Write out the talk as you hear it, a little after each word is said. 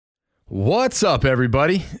What's up,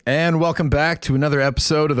 everybody, and welcome back to another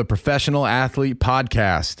episode of the Professional Athlete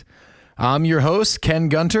Podcast. I'm your host, Ken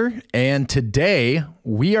Gunter, and today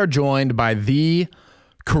we are joined by the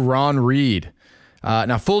Caraun Reid.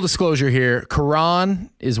 Now, full disclosure here, Caraun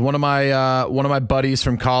is one of my buddies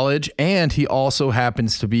from college, and he also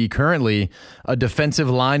happens to be currently a defensive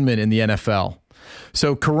lineman in the NFL.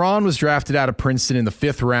 So Caraun was drafted out of Princeton in the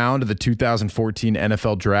 5th round of the 2014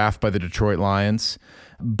 NFL draft by the Detroit Lions,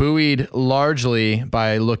 buoyed largely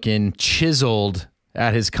by looking chiseled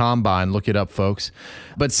at his combine. Look it up, folks.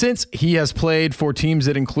 But since he has played for teams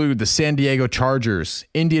that include the San Diego Chargers,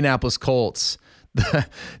 Indianapolis Colts,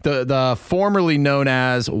 the formerly known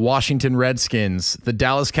as Washington Redskins, the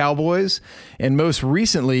Dallas Cowboys, and most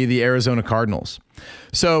recently the Arizona Cardinals.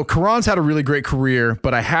 So Caraun's had a really great career,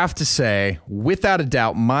 but I have to say, without a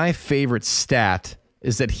doubt, my favorite stat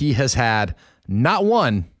is that he has had not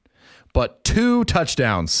one, but 2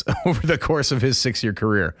 touchdowns over the course of his 6-year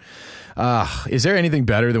career. Is there anything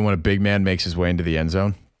better than when a big man makes his way into the end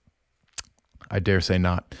zone? I dare say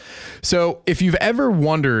not. So if you've ever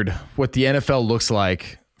wondered what the NFL looks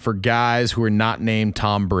like for guys who are not named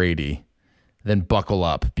Tom Brady, then buckle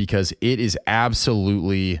up, because it is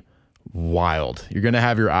absolutely wild. You're going to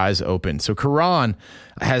have your eyes open. So Caraun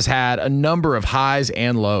has had a number of highs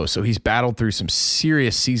and lows. So he's battled through some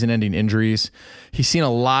serious season-ending injuries. He's seen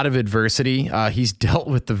a lot of adversity. He's dealt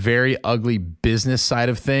with the very ugly business side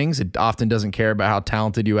of things. It often doesn't care about how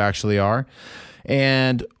talented you actually are.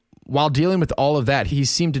 And while dealing with all of that, he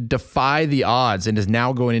seemed to defy the odds and is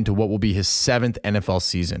now going into what will be his 7th NFL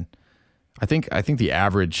season. I think the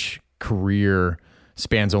average career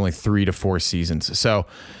spans only 3 to 4 seasons. So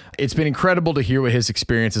it's been incredible to hear what his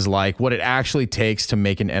experience is like, what it actually takes to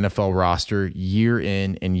make an NFL roster year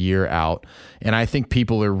in and year out. And I think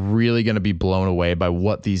people are really going to be blown away by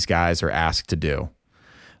what these guys are asked to do.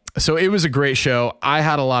 So it was a great show. I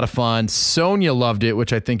had a lot of fun. Sonia loved it,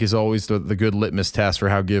 which I think is always the good litmus test for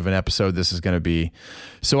how good of an episode this is going to be.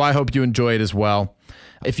 So I hope you enjoy it as well.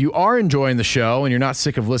 If you are enjoying the show and you're not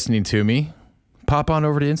sick of listening to me, pop on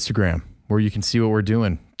over to Instagram, where you can see what we're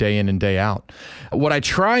doing day in and day out. What I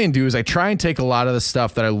try and do is I try and take a lot of the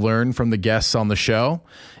stuff that I learned from the guests on the show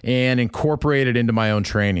and incorporate it into my own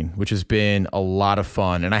training, which has been a lot of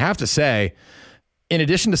fun. And I have to say, in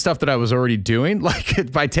addition to stuff that I was already doing,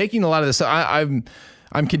 like by taking a lot of this, I'm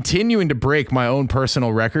continuing to break my own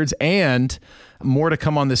personal records, and more to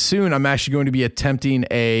come on this soon. I'm actually going to be attempting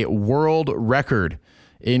a world record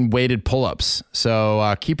in weighted pull-ups.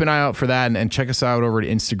 So keep an eye out for that, and check us out over at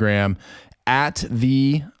Instagram at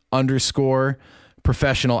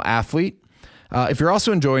 @the_professional athlete. If you're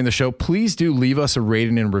also enjoying the show, please do leave us a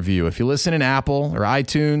rating and review. If you listen in Apple or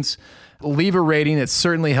iTunes, leave a rating. It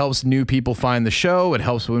certainly helps new people find the show. It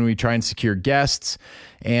helps when we try and secure guests.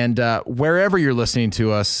 And wherever you're listening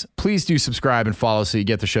to us, please do subscribe and follow so you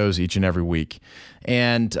get the shows each and every week.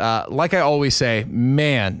 And like I always say,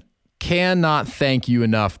 man, cannot thank you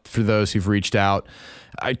enough for those who've reached out.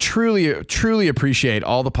 I truly, truly appreciate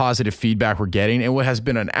all the positive feedback we're getting. And what has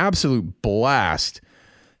been an absolute blast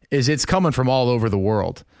is it's coming from all over the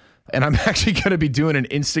world. And I'm actually going to be doing an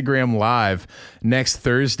Instagram live next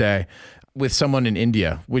Thursday with someone in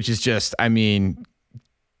India, which is just, I mean,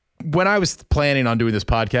 when I was planning on doing this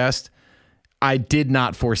podcast, I did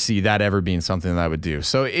not foresee that ever being something that I would do.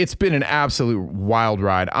 So it's been an absolute wild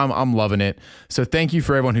ride. I'm loving it. So thank you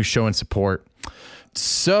for everyone who's showing support.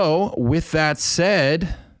 So with that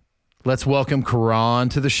said, let's welcome Caraun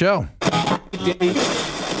to the show. I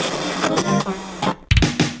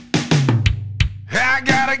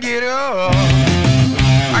gotta get up.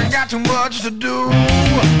 I got too much to do.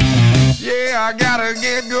 Yeah, I gotta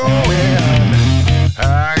get going.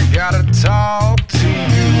 I gotta talk to you.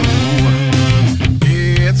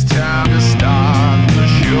 It's time to start the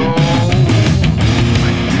show.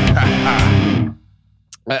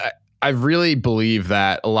 I really believe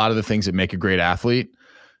that a lot of the things that make a great athlete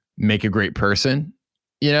make a great person,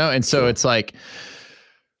 you know? And so it's like,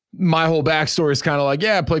 my whole backstory is kind of like,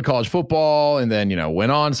 yeah, I played college football and then,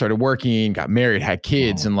 went on, started working, got married, had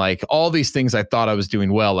kids, and like all these things I thought I was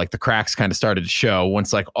doing well, like the cracks kind of started to show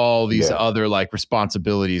once like all these other like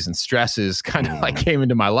responsibilities and stresses kind of like came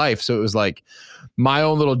into my life. So it was like my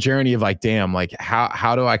own little journey of like, damn, like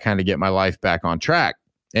how do I kind of get my life back on track?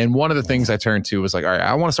 And one of the things I turned to was like, all right,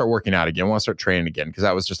 I want to start working out again. I want to start training again, because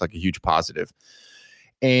that was just like a huge positive.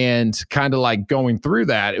 And kind of like going through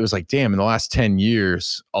that, it was like, damn, in the last 10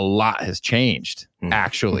 years, a lot has changed,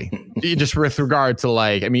 actually. Just with regard to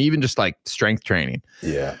like, I mean, even just like strength training.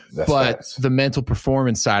 Yeah. But the mental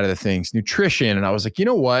performance side of the things, nutrition. And I was like, you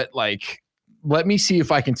know what? Like, let me see if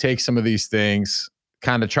I can take some of these things,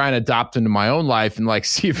 kind of trying to adopt into my own life and like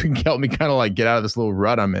see if it can help me kind of like get out of this little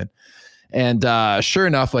rut I'm in. And sure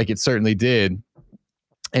enough, like it certainly did.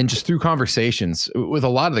 And just through conversations with a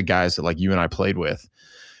lot of the guys that like you and I played with,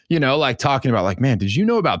 like talking about like, man, did you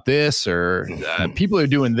know about this? Or people are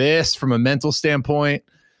doing this from a mental standpoint.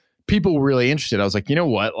 People were really interested. I was like, you know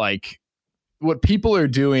what? Like what people are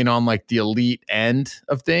doing on like the elite end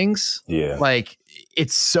of things, like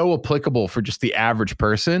it's so applicable for just the average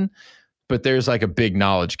person, but there's like a big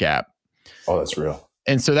knowledge gap. Oh, that's real.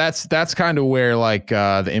 And so that's kind of where like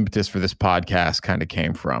the impetus for this podcast kind of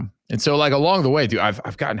came from. And so like along the way, dude,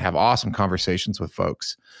 I've gotten to have awesome conversations with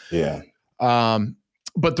folks. Yeah.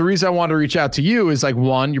 But the reason I wanted to reach out to you is like,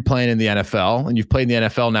 one, you're playing in the NFL and you've played in the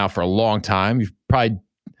NFL now for a long time. You've probably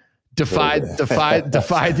defied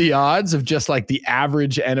the odds of just like the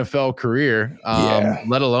average NFL career,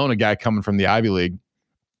 let alone a guy coming from the Ivy League.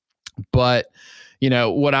 But,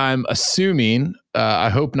 what I'm assuming, I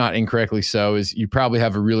hope not incorrectly so, is you probably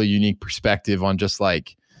have a really unique perspective on just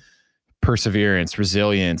like perseverance,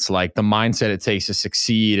 resilience, like the mindset it takes to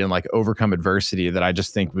succeed and like overcome adversity that I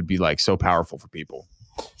just think would be like so powerful for people.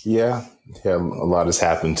 Yeah. A lot has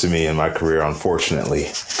happened to me in my career, unfortunately.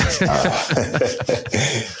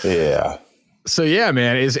 Yeah. So yeah,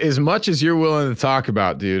 man, as much as you're willing to talk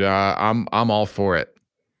about, dude, I'm all for it.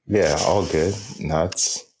 Yeah. All good.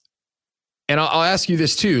 Nuts. And I'll ask you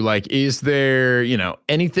this too. Like, is there,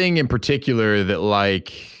 anything in particular that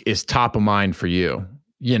like is top of mind for you?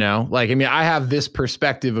 Like, I mean, I have this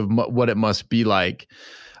perspective of what it must be like.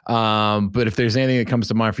 But if there's anything that comes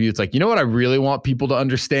to mind for you, it's like, what I really want people to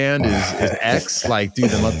understand is X. Like, dude,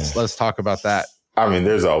 then let's talk about that. I mean,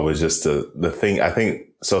 there's always just the thing. I think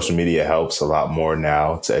social media helps a lot more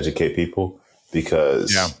now to educate people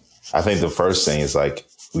because I think the first thing is like,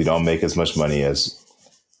 we don't make as much money as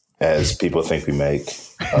people think we make.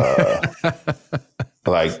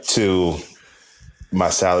 Like two,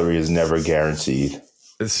 my salary is never guaranteed.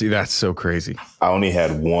 See, that's so crazy. I only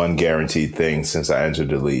had one guaranteed thing since I entered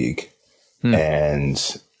the league. And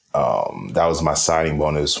that was my signing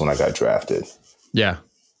bonus when I got drafted. Yeah.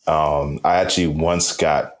 I actually once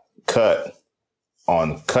got cut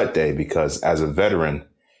on cut day because as a veteran,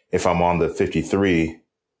 if I'm on the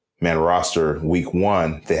 53-man roster week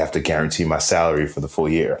 1, they have to guarantee my salary for the full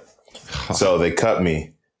year. So they cut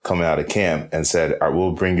me coming out of camp and said, all right,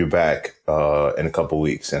 we'll bring you back in a couple of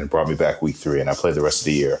weeks, and brought me back week 3. And I played the rest of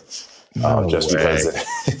the year because they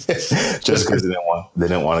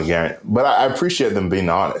didn't want to guarantee. But I appreciate them being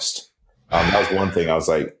honest. That was one thing. I was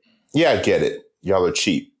like, yeah, I get it. Y'all are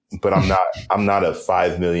cheap, but I'm not a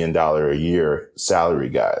 $5 million a year salary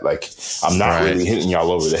guy. Like I'm not really hitting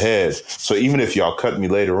y'all over the head. So even if y'all cut me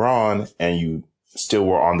later on and you still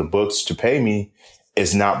were on the books to pay me,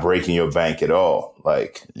 it's not breaking your bank at all.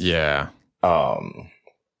 Like, just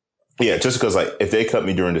because like if they cut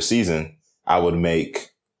me during the season, I would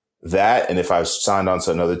make that. And if I signed on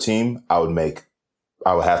to another team, I would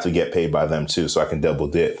have to get paid by them too. So I can double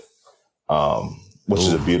dip, which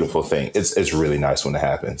is a beautiful thing. It's really nice when it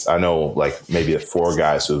happens. I know like maybe 4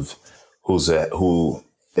 guys who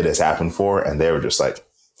it has happened for, and they were just like,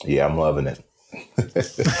 yeah, I'm loving it.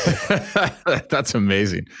 That's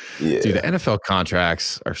amazing. Dude, the NFL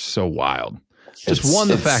contracts are so wild.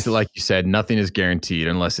 The fact that, like you said, nothing is guaranteed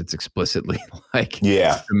unless it's explicitly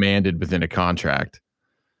demanded within a contract.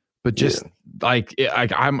 But just I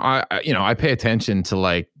pay attention to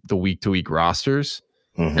like the week to week rosters,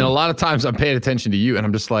 and a lot of times I'm paying attention to you, and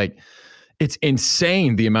I'm just like, it's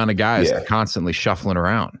insane the amount of guys that are constantly shuffling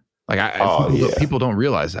around. Like people don't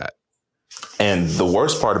realize that. And the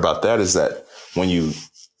worst part about that is that when you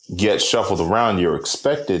get shuffled around, you're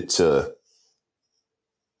expected to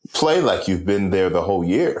play like you've been there the whole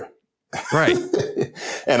year. Right.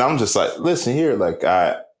 And I'm just like, listen here, like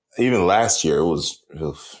even last year, it was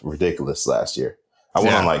ridiculous last year. I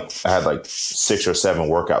had like 6 or 7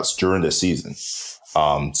 workouts during the season.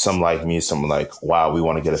 Some like me, some like, wow, we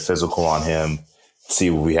want to get a physical on him, see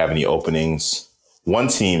if we have any openings. One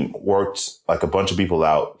team worked like a bunch of people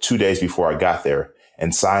out 2 days before I got there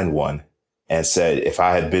and signed one and said, if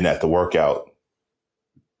I had been at the workout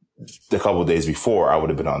a couple of days before, I would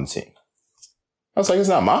have been on the team. I was like, it's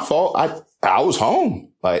not my fault. I was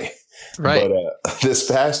home. Like, but this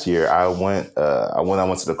past year I went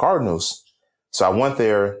to the Cardinals. So I went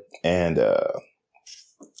there and I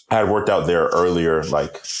had worked out there earlier.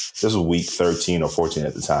 Like this was week 13 or 14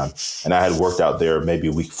 at the time. And I had worked out there maybe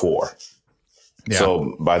week 4. Yeah.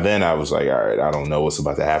 So by then I was like, all right, I don't know what's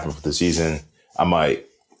about to happen for the season. I might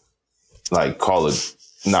like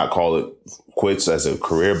not call it quits as a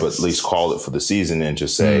career, but at least call it for the season and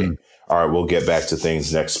just say, all all right, we'll get back to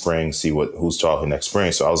things next spring, see who's talking next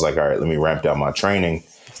spring. So I was like, all right, let me ramp down my training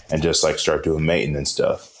and just like start doing maintenance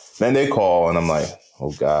stuff. Then they call and I'm like,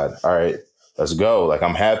 oh God, all right, let's go. Like,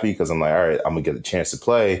 I'm happy because I'm like, all right, I'm gonna get a chance to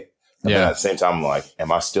play. And then at the same time, I'm like,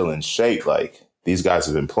 am I still in shape? Like, these guys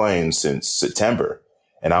have been playing since September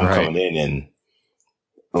and I'm coming in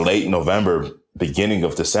late November, beginning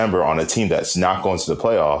of December on a team that's not going to the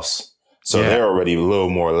playoffs. So they're already a little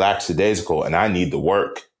more lackadaisical and I need the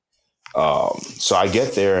work. So I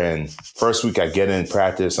get there and first week I get in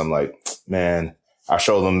practice. I'm like, man, I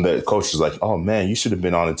show them the coach is like, oh man, you should have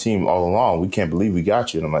been on the team all along. We can't believe we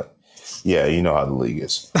got you. And I'm like, yeah, you know how the league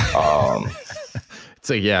is. It's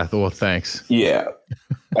like, yeah, well, thanks. Yeah.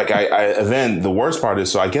 Like then the worst part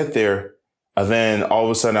is, so I get there and then all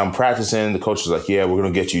of a sudden I'm practicing. The coach is like, yeah, we're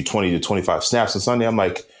going to get you 20 to 25 snaps on Sunday. I'm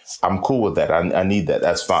like, I'm cool with that. I need that.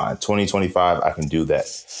 That's fine. 20, 25, I can do that.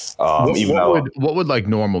 What would like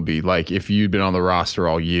normal be like if you'd been on the roster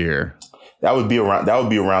all year? That would be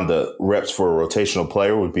around the reps for a rotational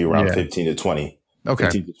player would be around 15 to 20. Okay.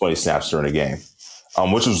 15 to 20 snaps during a game.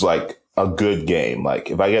 Which was like a good game.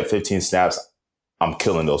 Like if I get 15 snaps, I'm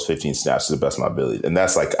killing those 15 snaps to the best of my ability. And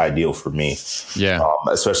that's like ideal for me. Yeah.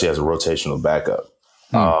 Especially as a rotational backup.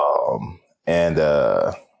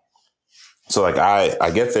 So like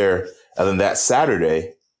I get there and then that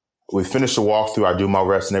Saturday we finish the walkthrough. I do my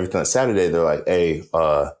reps and everything. That Saturday, they're like, hey,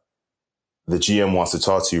 the GM wants to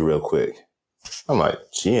talk to you real quick. I'm like,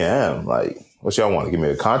 GM, like, what y'all want to give me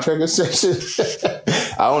a contract extension?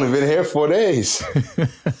 I only been here 4 days.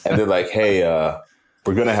 And they're like, hey,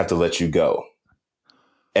 we're going to have to let you go.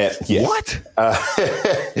 And yeah, what?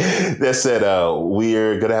 They said,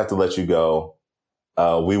 we're going to have to let you go.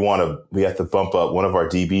 We have to bump up. One of our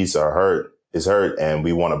DBs is hurt. And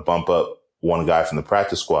we want to bump up one guy from the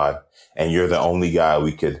practice squad. And you're the only guy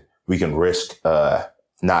we can risk,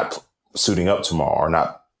 not suiting up tomorrow or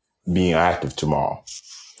not being active tomorrow.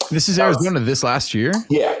 This is Arizona this last year?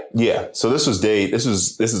 Yeah. Yeah. So this is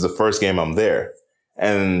the first game I'm there.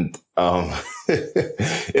 And,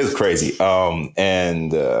 it's crazy. So I'm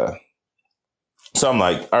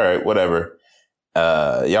like, all right, whatever.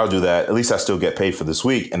 Y'all do that. At least I still get paid for this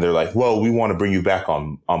week. And they're like, well, we want to bring you back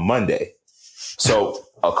on Monday. So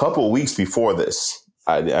a couple of weeks before this,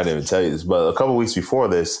 I didn't even tell you this, but a couple of weeks before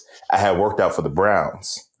this, I had worked out for the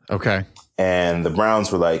Browns. Okay. And the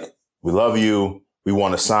Browns were like, we love you. We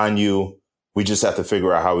want to sign you. We just have to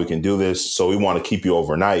figure out how we can do this. So we want to keep you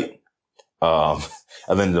overnight.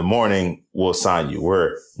 And then in the morning, we'll sign you.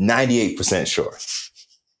 We're 98% sure.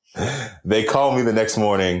 They called me the next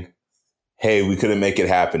morning. Hey, we couldn't make it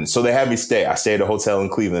happen. So they had me stay. I stayed at a hotel in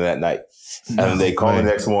Cleveland that night. And then they called me the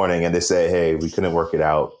next morning and they say, hey, we couldn't work it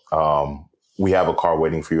out. We have a car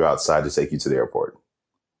waiting for you outside to take you to the airport.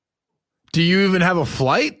 Do you even have a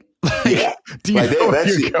flight? Yeah. Do you know where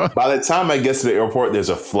you're going? By the time I get to the airport, there's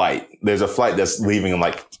a flight. There's a flight that's leaving in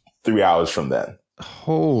like 3 hours from then.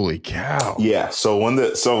 Holy cow. Yeah. So when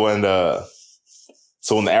the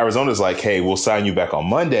Arizona's like, hey, we'll sign you back on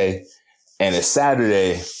Monday and it's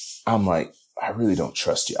Saturday, I'm like, I really don't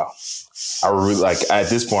trust y'all. I really like at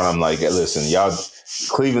this point, I'm like, hey, listen, y'all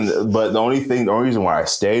Cleveland. But the only reason why I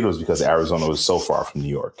stayed was because Arizona was so far from New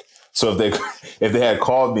York. So if they had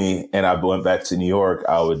called me and I went back to New York,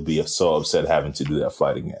 I would be so upset having to do that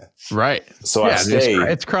flight again. Right. So I stayed.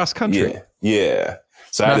 It's cross country. Yeah.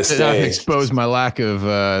 So I had to stay. Not to expose my lack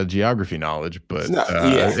of geography knowledge, but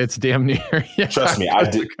it's damn near. Yeah. Trust me, I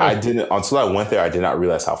didn't until I went there. I did not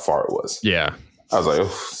realize how far it was. Yeah. I was like,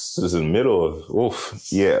 this is in the middle of,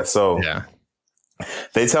 yeah. So yeah.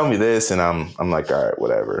 They tell me this and I'm like, all right,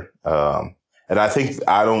 whatever. And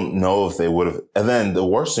I don't know if they would have. And then the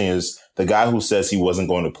worst thing is the guy who says he wasn't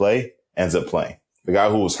going to play ends up playing. The guy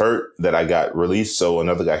who was hurt that I got released so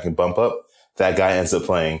another guy can bump up, that guy ends up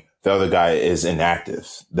playing. The other guy is inactive.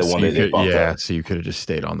 The one that they bumped up. So you could have just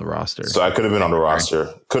stayed on the roster. So I could have been on the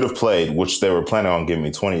roster, could have played, which they were planning on giving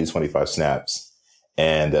me 20 to 25 snaps.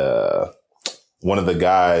 And one of the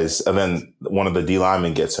guys, and then one of the D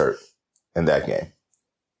linemen gets hurt in that game.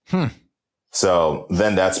 So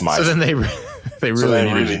then that's my. So then they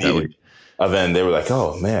really needed you. And then they were like,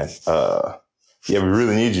 "Oh man, yeah, we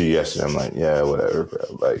really need you yesterday." I'm like, "Yeah, whatever,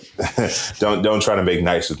 bro. Like, don't try to make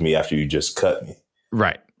nice with me after you just cut me."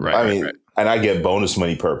 Right. I mean, and I get bonus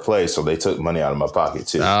money per play, so they took money out of my pocket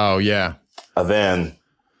too. Oh yeah. And then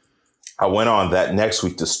I went on that next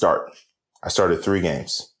week to start. I started 3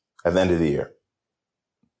 games at the end of the year.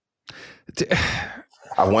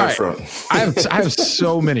 I went from. I have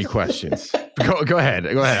so many questions. Go ahead.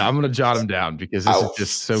 I'm going to jot them down because this is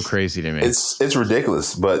just so crazy to me. It's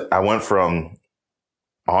ridiculous, but I went from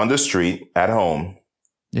on the street at home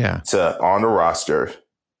Yeah. to on the roster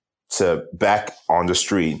to back on the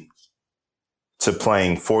street to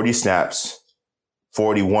playing 40 snaps,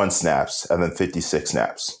 41 snaps, and then 56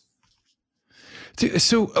 snaps.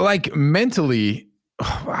 So, like, mentally,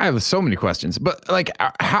 I have so many questions, but like,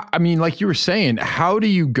 how, I mean, like you were saying, how do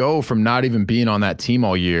you go from not even being on that team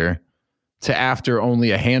all year to after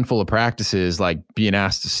only a handful of practices, like being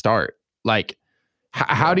asked to start? Like,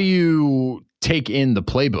 how do you take in the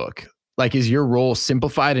playbook? Like, is your role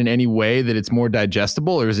simplified in any way that it's more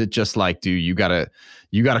digestible, or is it just like, dude, you gotta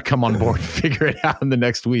come on board and figure it out in the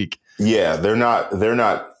next week? Yeah, they're not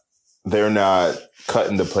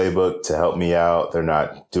cutting the playbook to help me out. They're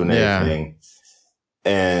not doing anything.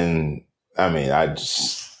 And I mean,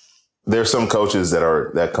 there's some coaches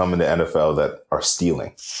that come into NFL that are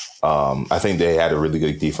stealing. I think they had a really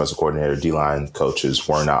good defensive coordinator. D-line coaches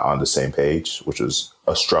were not on the same page, which was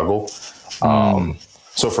a struggle.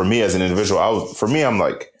 So for me as an individual, I'm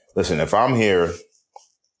like, listen, if I'm here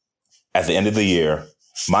at the end of the year,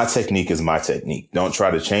 my technique is my technique. Don't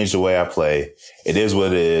try to change the way I play. It is what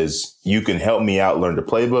it is. You can help me out, learn the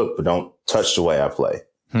playbook, but don't touch the way I play.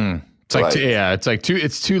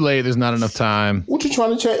 It's too late. There's not enough time. What you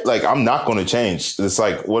trying to change? Like, I'm not going to change. It's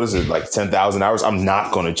like, what is it? Like 10,000 hours. I'm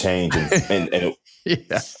not going to change. And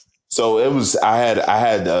yeah. So it was, I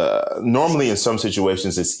had normally in some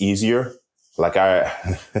situations it's easier. Like I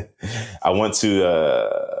went to,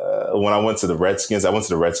 when I went to the Redskins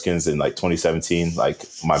in like 2017, like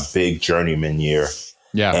my big journeyman year.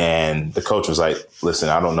 Yeah. And the coach was like, listen,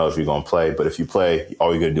 I don't know if you're going to play, but if you play,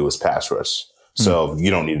 all you're going to do is pass rush. So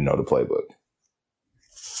you don't need to know the playbook.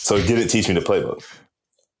 So he didn't teach me the playbook.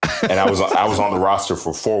 And I was on the roster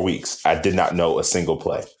for 4 weeks. I did not know a single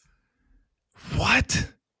play. What?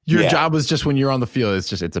 Your job was just when you're on the field,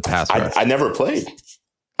 it's a pass rush. I never played.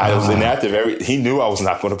 I was inactive. He knew I was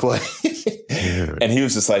not going to play. And he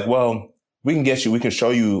was just like, well, we can show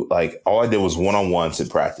you, like, all I did was one-on-ones in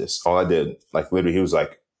practice. All I did, like, literally,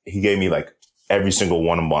 he gave me like every single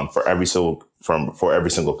one-on-one for every single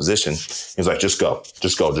position. He was like, just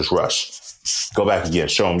rush. Go back again,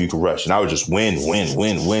 show them you can rush. And I would just win.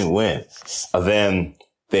 And then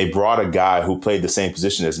they brought a guy who played the same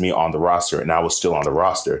position as me on the roster, and I was still on the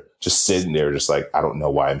roster, just sitting there, just like, I don't know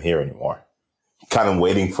why I'm here anymore. Kind of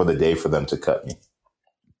waiting for the day for them to cut me.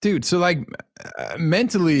 Dude, so like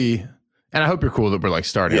mentally, and I hope you're cool that we're like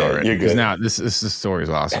starting already. You're good. Now this story is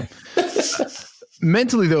awesome.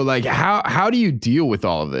 Mentally though, like how do you deal with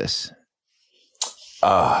all of this?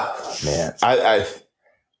 Man, I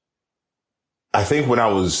think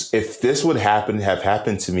if this would have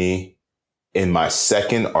happened to me in my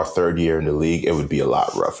second or third year in the league, it would be a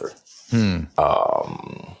lot rougher.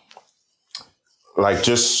 Like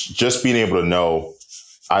just being able to know,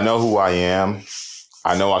 I know who I am.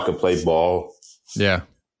 I know I can play ball. Yeah.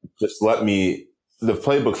 Just the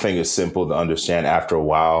playbook thing is simple to understand after a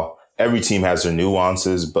while. Every team has their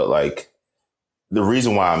nuances, but like the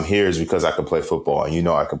reason why I'm here is because I can play football, and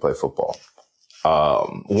I can play football.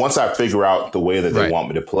 Once I figure out the way that they want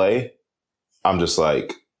me to play, I'm just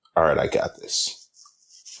like, all right, I got this.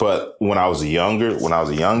 But when I was younger,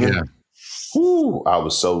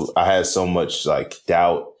 I had so much like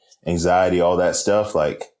doubt, anxiety, all that stuff.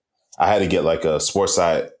 Like I had to get like a sports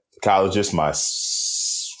psychologist my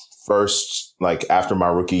first, like after my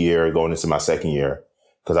rookie year, going into my second year,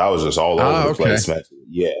 because I was just all over the place. Man.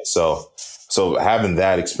 Yeah. So having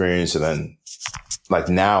that experience, and then like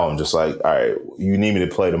now I'm just like, all right, you need me to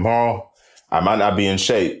play tomorrow. I might not be in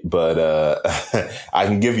shape, but I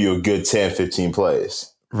can give you a good 10, 15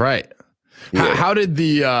 plays. Right. Yeah. How did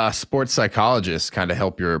the sports psychologist kind of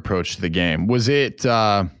help your approach to the game? Was it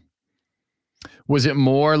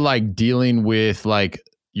more like dealing with like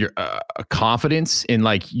your confidence in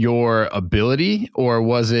like your ability, or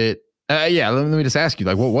was it? Let me just ask you,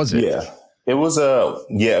 like, what was it? Yeah, it was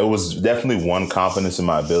definitely one, confidence in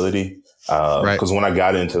my ability. Because when I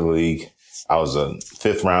got into the league, I was a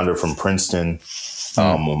 5th rounder from Princeton,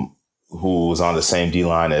 who was on the same D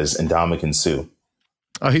line as Ndamukong Suh.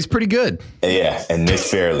 Oh, he's pretty good. Yeah, and Nick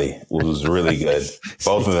Fairley was really good.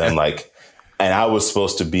 Both of them, like, and I was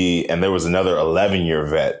supposed to be, and there was another 11-year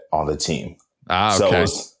vet on the team. Okay. So it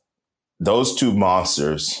was those two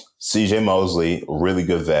monsters, CJ Mosley, really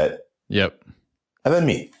good vet. Yep. And then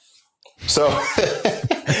me. So,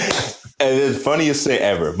 and the funniest thing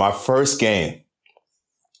ever, my first game,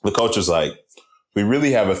 the coach was like, we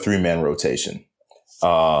really have a 3-man rotation.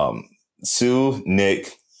 Sue,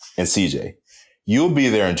 Nick, and CJ. You'll be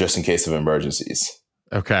there just in case of emergencies.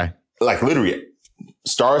 Okay. Like literally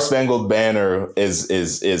Star Spangled Banner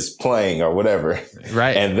is playing or whatever.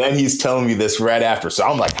 Right. And then he's telling me this right after. So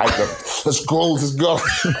I'm like, hyped up. Let's go.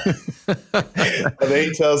 And then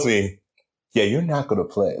he tells me, yeah, you're not going to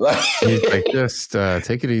play. He's like, just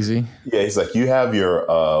take it easy. Yeah, he's like, you have your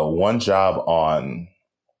one job on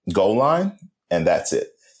goal line, and that's it.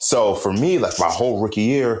 So for me, like my whole rookie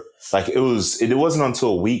year, like it wasn't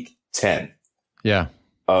until week 10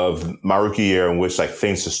 of my rookie year in which like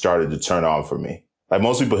things just started to turn on for me. Like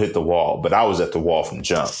most people hit the wall, but I was at the wall from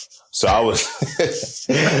jump. So I was,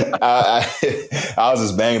 I was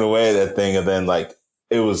just banging away at that thing. And then like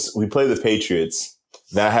we played the Patriots.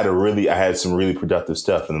 Then I had some really productive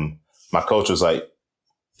stuff. And my coach was like,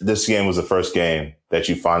 this game was the first game that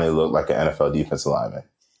you finally looked like an NFL defensive lineman.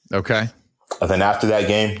 Okay. And then after that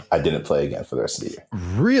game, I didn't play again for the rest of the year.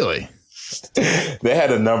 Really? They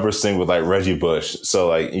had a numbers thing with like Reggie Bush. So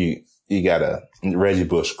like you got a Reggie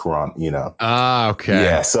Bush, Caraun, you know. Ah, okay.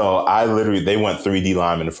 Yeah. So they went 3D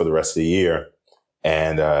linemen for the rest of the year.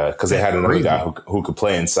 And because they had another guy who could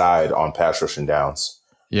play inside on pass rushing downs.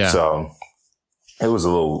 Yeah. So it was a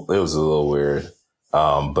little weird.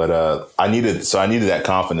 But I needed that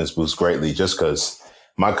confidence boost greatly just because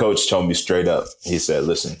my coach told me straight up. He said,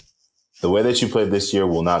 listen, the way that you played this year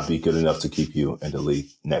will not be good enough to keep you in the league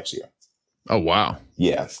next year. Oh, wow.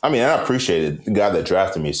 Yeah. I mean, I appreciated the guy that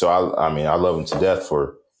drafted me. So I love him to death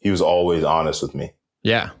he was always honest with me.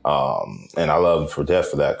 Yeah. And I love him for death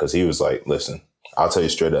for that. Cause he was like, listen, I'll tell you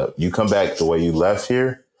straight up, you come back the way you left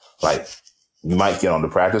here, like you might get on the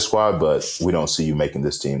practice squad, but we don't see you making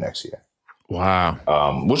this team next year.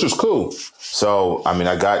 Wow. Which was cool. So, I mean,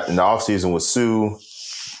 I got in the offseason with Sue,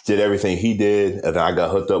 did everything he did. And then I got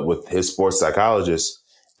hooked up with his sports psychologist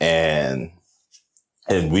and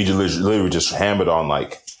we literally just hammered on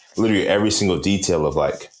like literally every single detail of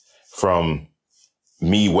like from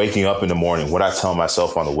me waking up in the morning, what I tell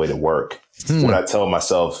myself on the way to work, what I tell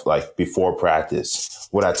myself like before practice,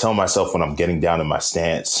 what I tell myself when I'm getting down in my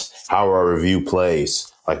stance, how I review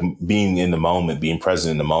plays, like being in the moment, being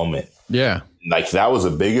present in the moment. Yeah. Like that was the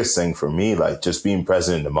biggest thing for me, like just being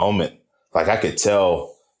present in the moment. Like I could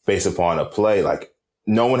tell based upon a play, like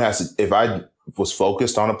no one has to, if I was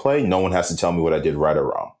focused on a play, no one has to tell me what I did right or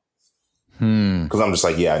wrong. Cause I'm just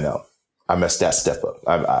like, yeah, I know. I messed that step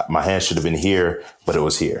up. My hand should have been here, but it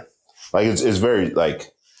was here. Like it's very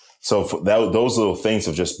like, so for those little things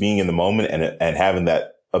of just being in the moment and having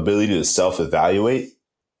that ability to self-evaluate,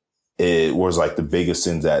 it was like the biggest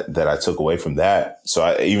thing that I took away from that.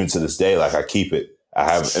 So even to this day, like I keep it. I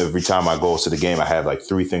have every time I go to the game, I have like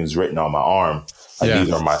 3 things written on my arm. Like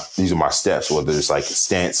these are my steps, whether it's like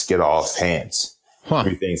stance, get off, hands.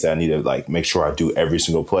 3 things that I need to like make sure I do every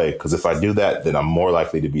single play. Because if I do that, then I'm more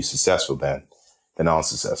likely to be successful than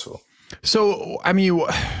unsuccessful. So, I mean,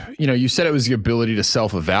 you said it was the ability to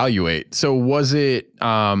self-evaluate. So was it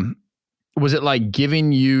like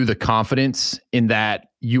giving you the confidence in that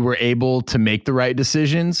you were able to make the right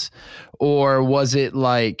decisions? Or was it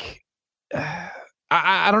like,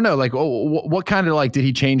 I don't know, like what kind of like did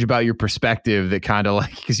he change about your perspective that kind of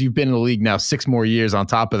like, because you've been in the league now 6 more years on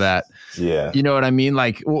top of that. Yeah. You know what I mean?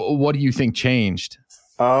 Like, what do you think changed?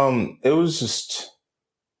 It was just,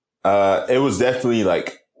 it was definitely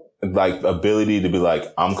like ability to be like,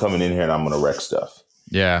 I'm coming in here and I'm going to wreck stuff.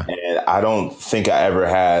 Yeah. And I don't think I ever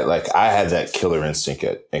had, like, I had that killer instinct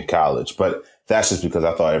in college, but that's just because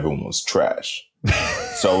I thought everyone was trash.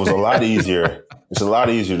 So it was a lot easier. It's a lot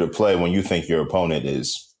easier to play when you think your opponent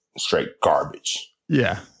is straight garbage.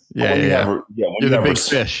 Yeah. Yeah. When you're the big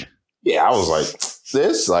fish. Yeah. I was like,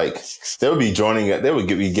 this, like, they would be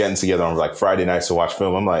getting together on like Friday nights to watch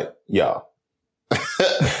film. I'm like, yo,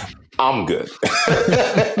 I'm good.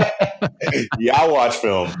 Yeah, I watch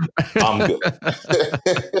film. I'm good.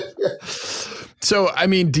 So, I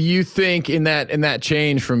mean, do you think in that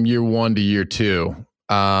change from year 1 to year 2,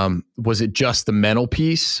 was it just the mental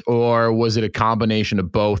piece or was it a combination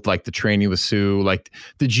of both, like the training with Sue? Like,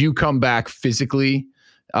 did you come back physically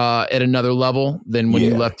at another level than when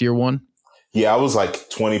you left year 1? Yeah, I was like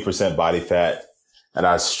 20% body fat and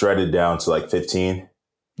I shredded down to like 15.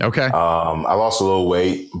 Okay. I lost a little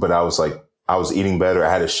weight, but I was eating better.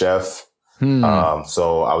 I had a chef.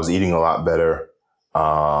 So I was eating a lot better,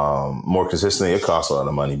 more consistently. It costs a lot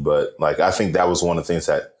of money, but like, I think that was one of the things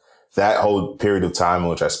that whole period of time in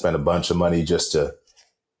which I spent a bunch of money just to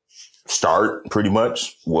start pretty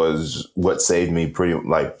much was what saved my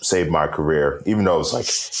career. Even though it was like,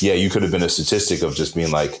 yeah, you could have been a statistic of just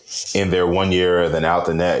being like in there 1 year and then out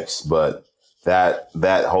the next. But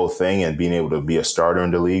that whole thing and being able to be a starter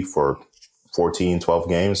in the league for 14, 12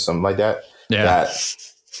 games, something like that. Yeah.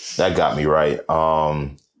 That got me right.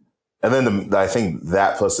 And then I think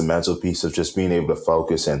that plus the mental piece of just being able to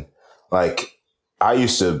focus. And like, I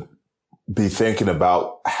used to be thinking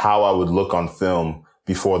about how I would look on film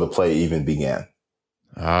before the play even began.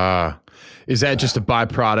 Is that just a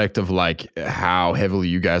byproduct of like how heavily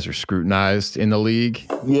you guys are scrutinized in the league?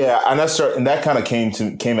 Yeah, and that kind of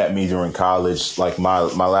came at me during college. Like my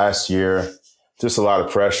last year, just a lot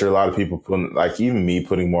of pressure. A lot of people putting, like even me,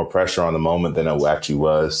 putting more pressure on the moment than it actually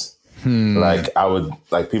was. Like I would,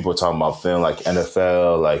 like people were talking about film, like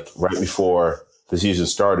NFL, like right before the season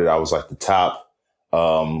started, I was like the top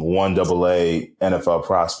 1AA NFL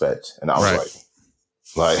prospect, and I was like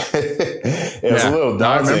it was a little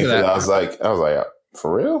daunting because I was like,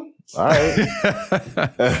 for real? All right.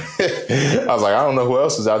 I was like, I don't know who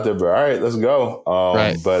else is out there, but all right, let's go.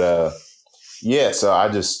 But yeah, so I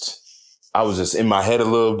was just in my head a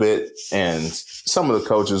little bit, and some of the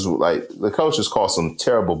coaches called some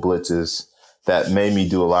terrible blitzes that made me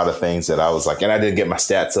do a lot of things that I was like, and I didn't get my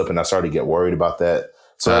stats up, and I started to get worried about that.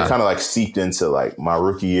 So that kind of like seeped into like my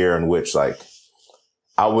rookie year, in which like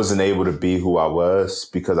I wasn't able to be who I was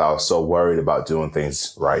because I was so worried about doing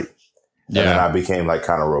things right. Yeah. And then I became like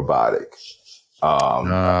kind of robotic.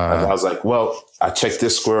 And I was like, well, I checked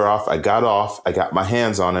this square off. I got my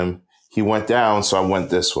hands on him. He went down. So I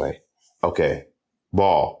went this way. Okay.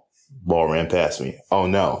 Ball ran past me. Oh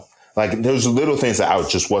no. Like there's little things that I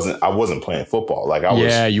wasn't playing football. Like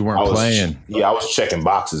you weren't playing. Yeah. I was checking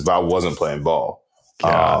boxes, but I wasn't playing ball.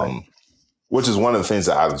 Which is one of the things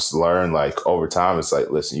that I've learned like over time. It's like,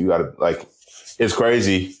 listen, you gotta like, it's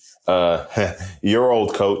crazy. Your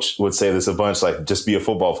old coach would say this a bunch, like just be a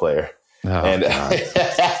football player. And I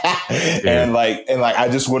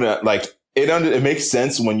just wouldn't like it. It makes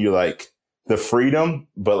sense when you're like the freedom,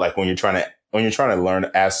 but like when you're trying to learn,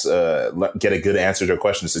 get a good answer to a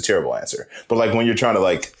question, it's a terrible answer. But like when you're trying to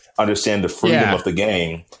like understand the freedom of the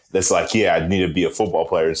game, that's like, yeah, I need to be a football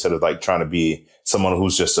player instead of like trying to be someone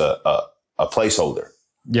who's just a placeholder.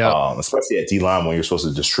 Yeah. Especially at D-line when you're supposed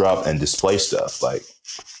to disrupt and display stuff. Like,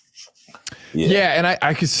 yeah. And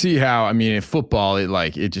I could see how, I mean, in football,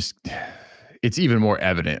 it's even more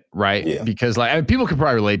evident, right? Yeah. Because like, I mean, people could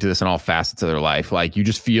probably relate to this in all facets of their life. Like you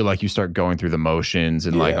just feel like you start going through the motions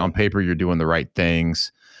and like on paper, you're doing the right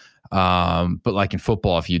things. But like in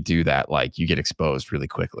football, if you do that, like you get exposed really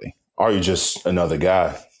quickly. Or you're just another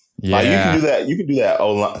guy. Yeah. Like you can do that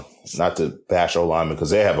O-line, not to bash O-linemen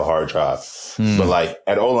because they have a hard job, but like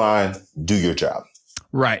at O-line, do your job.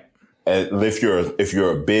 Right. And if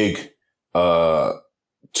you're a big,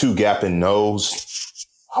 2-gap in nose,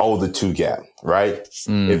 hold the 2-gap, right?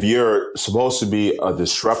 If you're supposed to be a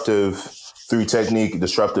disruptive 3 technique,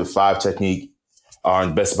 disruptive 5 technique,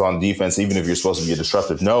 on best upon defense, even if you're supposed to be a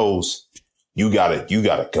disruptive nose, you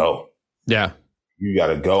gotta go. Yeah. You got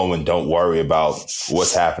to go and don't worry about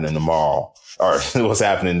what's happening tomorrow or what's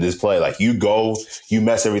happening in this play. Like you go, you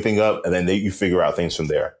mess everything up, and then you figure out things from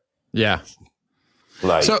there. Yeah.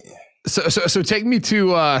 Like so take me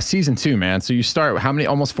to season 2, man. So you start how many?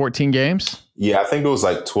 Almost 14 games. Yeah, I think it was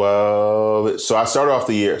like 12. So I started off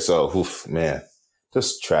the year. So man,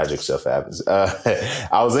 just tragic stuff happens.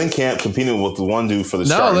 I was in camp competing with the one dude for the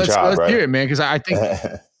starting job. Let's hear it, man. Because I think.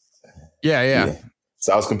 Yeah.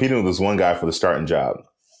 So I was competing with this one guy for the starting job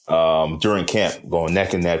during camp, going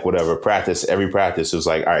neck and neck, whatever. Every practice, it was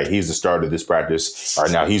like, all right, he's the starter of this practice. All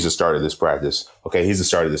right, now he's the starter of this practice. Okay, he's the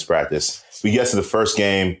starter of this practice. We get to the first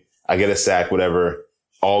game, I get a sack, whatever,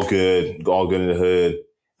 all good in the hood.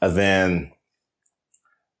 And then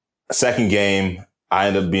second game, I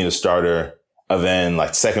end up being a starter. And then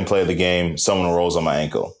like second play of the game, someone rolls on my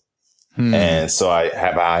ankle. And so I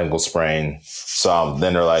have an ankle sprain. So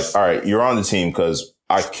then they're like, all right, you're on the team because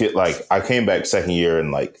I came back second year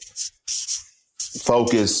and like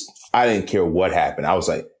focused. I didn't care what happened. I was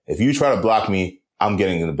like, if you try to block me, I'm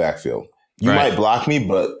getting in the backfield. You might block me,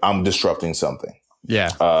 but I'm disrupting something. Yeah.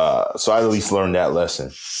 So I at least learned that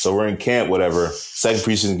lesson. So we're in camp, whatever. Second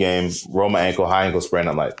preseason game, roll my ankle, high ankle sprain.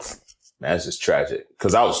 I'm like, man, this is tragic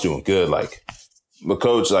because I was doing good. Like, the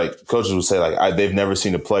coaches would say, like, they've never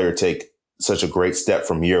seen a player take such a great step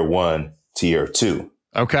from year 1 to year 2.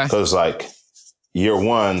 Okay. Because, like, year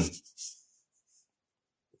 1,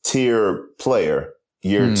 tier player,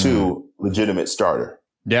 year 2, legitimate starter.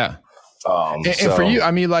 Yeah. And for you,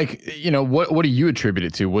 I mean, like, you know, what do you attribute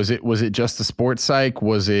it to? Was it just the sports psych?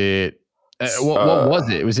 Was it, what was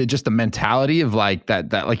it? Was it just the mentality of like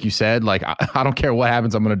that, like you said, like, I don't care what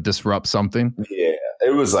happens, I'm going to disrupt something? Yeah.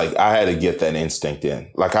 It was like I had to get that instinct in.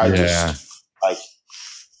 Like just like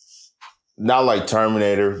not like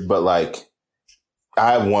Terminator, but like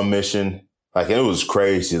I have one mission Like, it was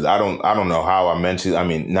crazy. I don't know how I mentally, I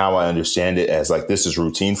mean, now I understand it as like, this is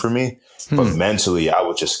routine for me, but mentally I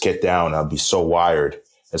would just get down. I'd be so wired.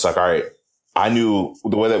 It's like, all right, I knew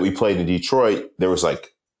the way that we played in Detroit, there was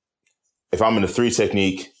like, if I'm in a 3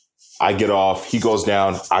 technique, I get off, he goes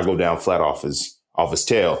down, I go down flat off his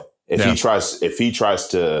tail. If he tries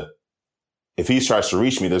to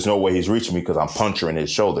reach me, there's no way he's reaching me because I'm puncturing his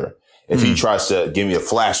shoulder. If he tries to give me a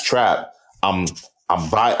flash trap, I'm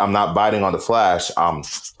not biting on the flash. I'm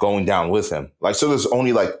going down with him. Like, so there's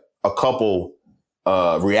only like a couple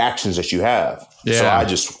reactions that you have. Yeah. So I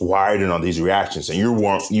just wired in on these reactions, and you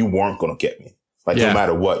weren't going to get me. Like, no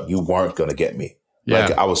matter what, you weren't going to get me. Yeah.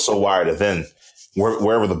 Like, I was so wired that then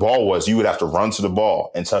wherever the ball was, you would have to run to the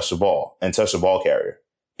ball and touch the ball carrier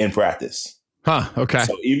in practice. Huh. Okay.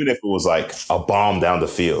 So even if it was like a bomb down the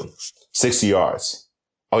field, 60 yards.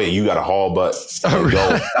 Oh yeah, you got to haul butt and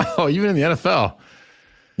go. Oh, even in the NFL.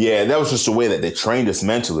 Yeah, that was just the way that they trained us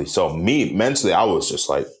mentally. So me, mentally, I was just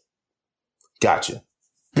like, gotcha.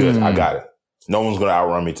 Good, I got it. No one's going to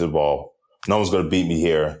outrun me to the ball. No one's going to beat me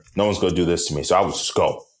here. No one's going to do this to me. So I would just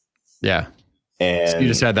go. Yeah. And so you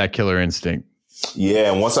just had that killer instinct.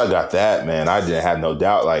 Yeah, and once I got that, man, I didn't have no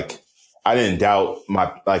doubt. Like, I didn't doubt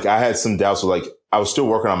I had some doubts. Like, I was still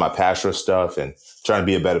working on my pass rush stuff and trying to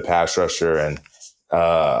be a better pass rusher and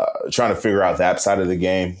trying to figure out that side of the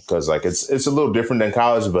game. Cause like, it's a little different than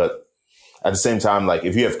college, but at the same time, like,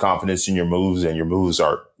 if you have confidence in your moves and your moves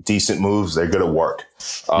are decent moves, they're good at work.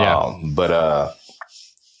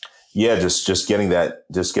 Just getting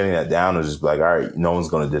that down is just like, all right, no one's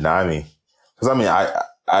going to deny me. Cause I mean,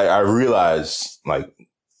 I realize like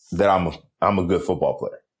that I'm a good football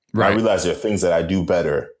player. Right. I realize there are things that I do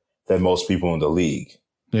better than most people in the league.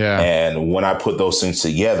 Yeah. And when I put those things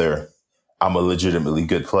together, I'm a legitimately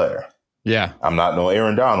good player. Yeah. I'm not no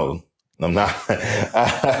Aaron Donald. I'm not,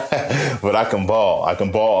 but I can ball. I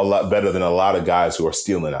can ball a lot better than a lot of guys who are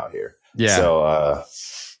stealing out here. Yeah. So,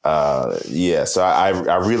 So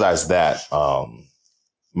I realized that,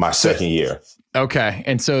 my second year. Okay.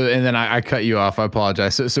 And then I cut you off. I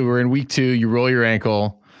apologize. So we're in week 2, you roll your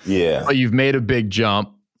ankle. Yeah. But you've made a big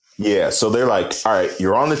jump. Yeah. So they're like, all right,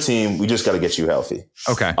 you're on the team. We just got to get you healthy.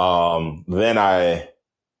 Okay. Then I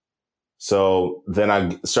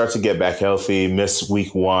start to get back healthy, miss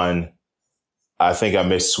week 1. I think I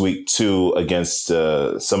missed week 2 against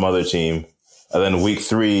some other team. And then week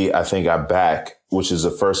 3, I think I'm back, which is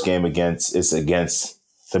the first game against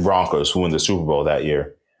the Broncos, who won the Super Bowl that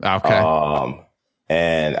year. Okay.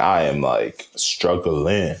 And I am like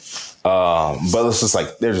struggling. But it's just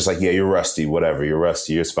like, they're just like, yeah, you're rusty, whatever. You're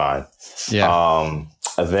rusty. It's fine. Yeah.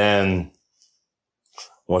 Then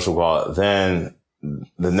then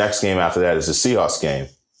the next game after that is the Seahawks game.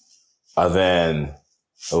 That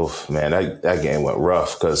game went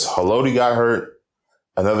rough because Haloti got hurt.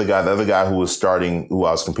 The other guy who I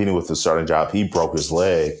was competing with the starting job, he broke his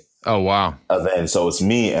leg. Oh, wow. So it's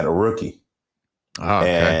me and a rookie. Oh,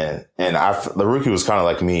 okay. And the rookie was kind of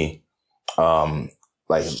like me,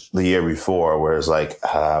 like the year before, where it's like,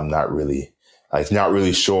 I'm not really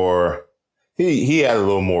sure. He had a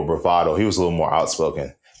little more bravado. He was a little more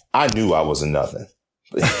outspoken. I knew I wasn't nothing.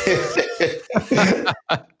 But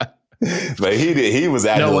he was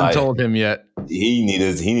acting like, no one told him yet. He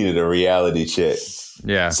needed a reality check.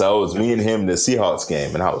 Yeah. So it was me and him in the Seahawks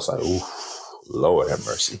game, and I was like, ooh, Lord have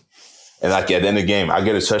mercy. And like at the end of the game, I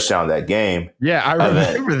get a touchdown that game. Yeah, I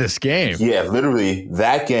remember this game. Yeah, literally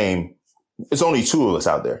that game. It's only 2 of us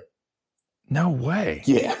out there. No way.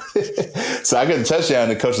 Yeah. So I get a touchdown,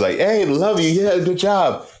 and the coach is like, "Hey, love you. Yeah, good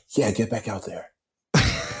job. Yeah, get back out there."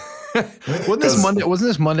 Wasn't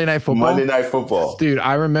this Monday Night Football? Monday Night Football. Dude,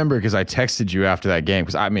 I remember because I texted you after that game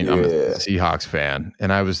because I'm a Seahawks fan,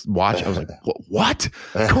 and I was watching. I was like, "What?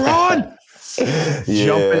 Caraun!"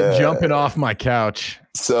 Jumping off my couch.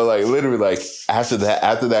 So like literally like after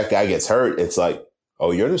that guy gets hurt, it's like,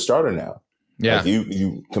 oh, you're the starter now. Yeah. Like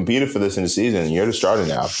you competed for this in the season and you're the starter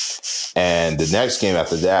now. And the next game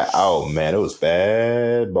after that, oh man, it was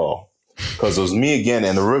bad ball. Because it was me again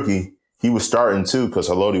and the rookie, he was starting too because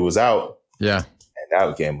Haloti was out. Yeah. And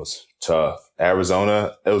that game was tough.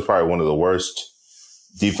 Arizona, it was probably one of the worst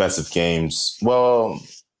defensive games. Well,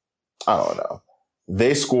 I don't know.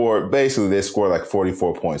 They scored like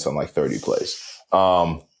 44 points on like 30 plays. It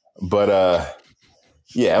was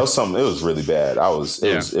really bad.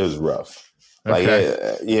 It was rough. Like,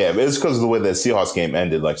 okay. But it's because of the way that Seahawks game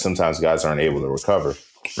ended. Like sometimes guys aren't able to recover.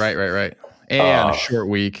 Right. And a short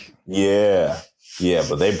week. Yeah.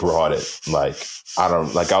 But they brought it. Like, I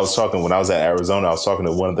was talking when I was at Arizona, I was talking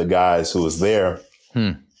to one of the guys who was there.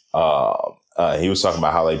 He was talking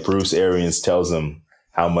about how like Bruce Arians tells him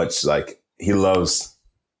how much like he loves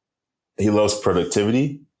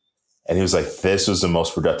productivity. And he was like, this was the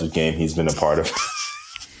most productive game he's been a part of.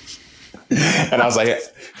 And I was like,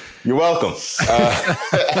 you're welcome.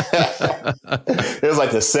 It was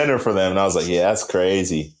like the center for them. And I was like, yeah, that's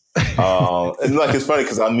crazy. And like, it's funny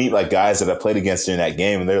because I meet like guys that I played against during that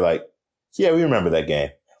game and they're like, yeah, we remember that game.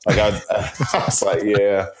 Like I was like,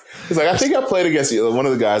 yeah. He's like, I think I played against you. One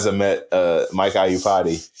of the guys I met, Mike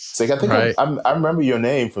Ayupati. It's like, I think I remember your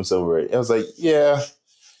name from Silver Reid. I was like, yeah,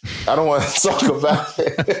 I don't want to talk about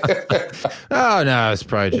it. Oh no, it's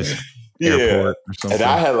probably just airport or something. And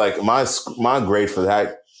I had like my grade for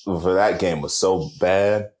that game was so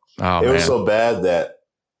bad. Oh, it was so bad that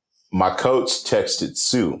my coach texted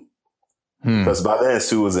Sue. Because by then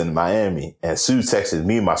Sue was in Miami and Sue texted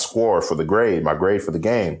me my score for the grade, my grade for the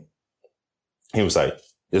game. He was like,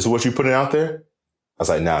 this is what you putting out there? I was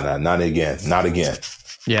like, no, not again. Not again.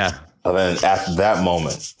 Yeah. And then after that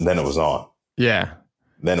moment, then it was on. Yeah.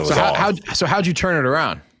 Then it was on. So how'd you turn it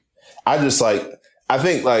around? I think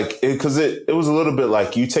because it was a little bit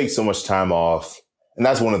like you take so much time off. And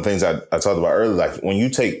that's one of the things I talked about earlier. Like when you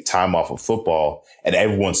take time off of football and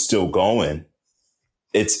everyone's still going,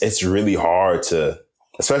 it's really hard to,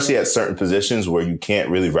 especially at certain positions where you can't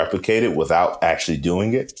really replicate it without actually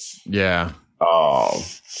doing it. Yeah.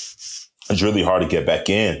 It's really hard to get back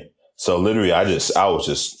in. So literally I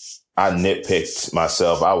nitpicked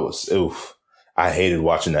myself. I hated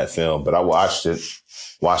watching that film, but I watched it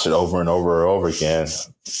over and over and over again.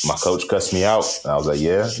 My coach cussed me out. And I was like,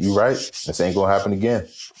 yeah, you right. This ain't going to happen again.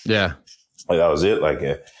 Yeah. Like that was it. Like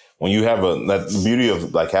when you have the beauty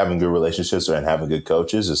of like having good relationships and having good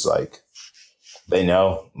coaches, it's like, they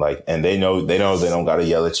know, like, and they know they don't got to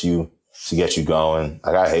yell at you to get you going.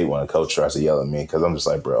 Like I hate when a coach tries to yell at me because I'm just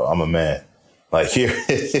like, bro, I'm a man. Like here,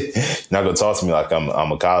 not going to talk to me like I'm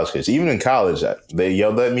a college kid. Even in college, they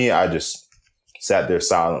yelled at me. I just sat there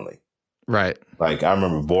silently. Right. Like I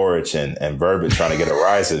remember Boric and Verbit trying to get a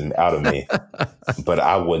rise out of me, but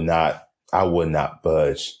I would not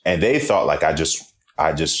budge. And they thought like I just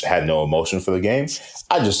had no emotion for the game.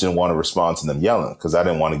 I just didn't want to respond to them yelling because I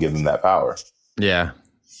didn't want to give them that power. Yeah.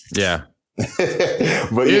 Yeah.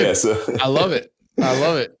 But dude, yeah, so I love it.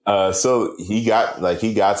 So he got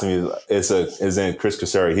to me. It's in Chris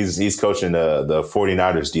Cassari. He's coaching the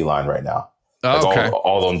 49ers D line right now. Oh, like okay.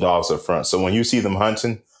 All them dogs up front. So when you see them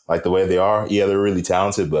hunting like the way they are, yeah, they're really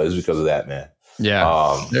talented, but it's because of that, man.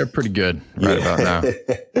 Yeah. They're pretty good about now.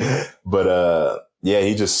 But yeah,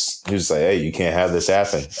 he was like, hey, you can't have this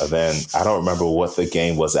happen. And then I don't remember what the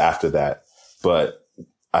game was after that, but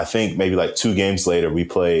I think maybe like 2 games later, we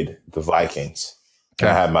played the Vikings. Okay.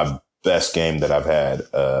 And I had my best game that I've had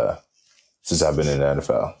since I've been in the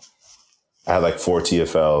NFL. I had like 4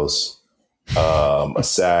 TFLs, a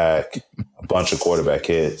sack, a bunch of quarterback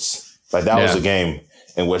hits. Like that was a game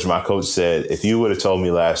in which my coach said, if you would have told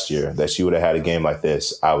me last year that you would have had a game like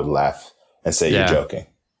this, I would laugh and say you're joking.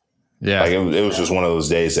 Yeah. Like it was just one of those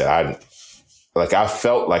days that I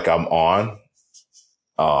felt like I'm on.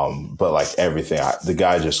 But like everything, the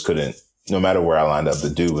guy just couldn't, no matter where I lined up, the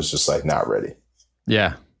dude was just like not ready.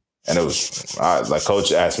 Yeah. And it was like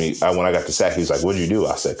coach asked me when I got the sack, he was like, what'd you do?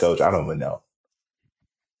 I said, coach, I don't even know.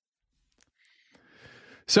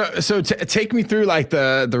 So take me through like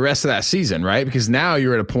the rest of that season, right? Because now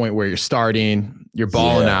you're at a point where you're starting, you're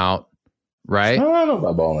balling out, right? I don't know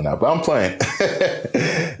about balling out, but I'm playing.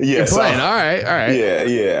 You're playing. All right.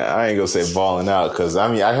 Yeah. I ain't gonna say balling out because I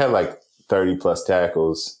mean I had like 30 plus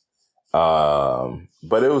tackles.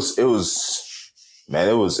 But it was,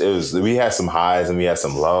 we had some highs and we had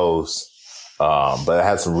some lows. But I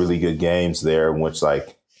had some really good games there in which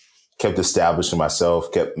like kept establishing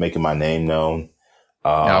myself, kept making my name known.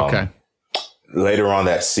 Okay. Later on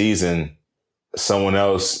that season, someone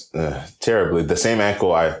else, terribly, the same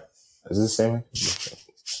ankle is it the same ankle?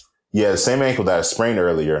 Yeah, the same ankle that I sprained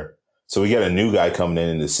earlier. So we got a new guy coming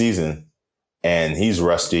in the season and he's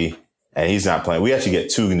rusty. And he's not playing. We actually get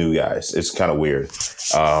 2 new guys. It's kind of weird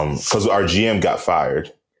because our GM got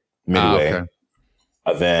fired midway. Okay.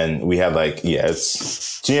 Then we had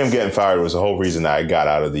it's GM getting fired was the whole reason that I got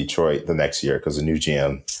out of Detroit the next year because the new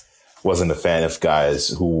GM wasn't a fan of guys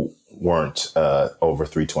who weren't over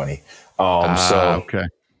 320. Okay.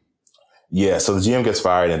 Yeah, so the GM gets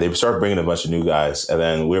fired and they start bringing a bunch of new guys. And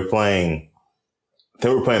then they were playing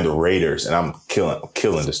the Raiders and I'm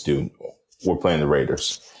killing this dude. We're playing the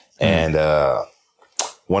Raiders. And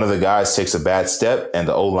one of the guys takes a bad step and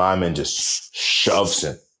the O-lineman just shoves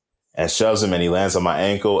him and he lands on my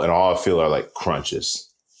ankle and all I feel are like crunches.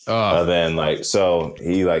 Then so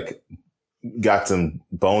he got some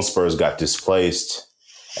bone spurs got displaced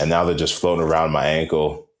and now they're just floating around my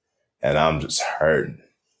ankle. and I'm just hurting.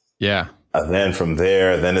 Yeah. And then from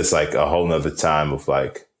there, then it's like a whole nother time of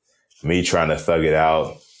like me trying to thug it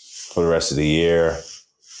out for the rest of the year.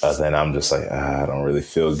 And then I'm just like, I don't really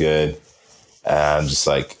feel good. And I'm just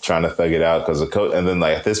like trying to thug it out because the coach. And then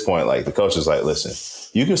like at this point, like the coach is like, listen,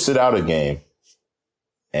 you can sit out a game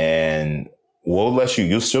and we'll let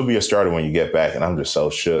you'll still be a starter when you get back. And I'm just so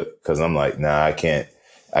shook because I'm like, nah, I can't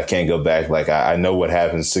go back. Like I know what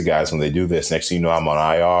happens to guys when they do this. Next thing you know, I'm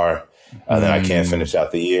on IR. And then I can't finish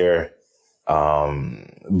out the year.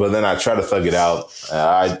 But then I try to thug it out.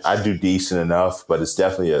 I do decent enough, but it's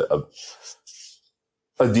definitely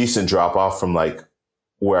a decent drop off from like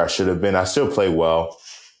where I should have been. I still play well,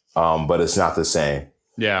 but it's not the same.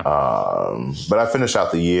 Yeah. But I finish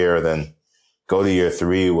out the year, then go to year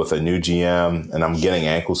 3 with a new GM, and I'm getting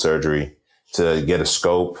ankle surgery to get a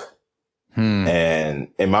scope. And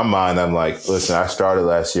in my mind, I'm like, listen, I started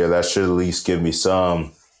last year. That should at least give me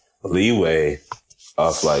some leeway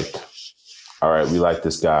of like, all right, we like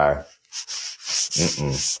this guy.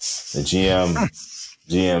 The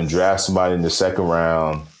GM drafts somebody in the second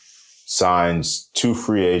round, signs 2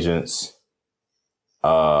 free agents.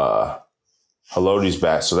 Halodi's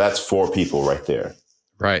back. So that's 4 people right there.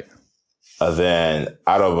 Right. Then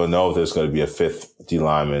I don't even know if there's going to be a 5th D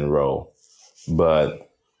lineman role, but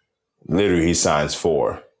literally he signs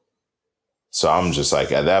 4. So I'm just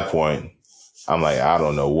like, at that point, I'm like, I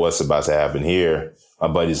don't know what's about to happen here. My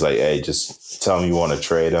buddy's like, hey, just tell me you want to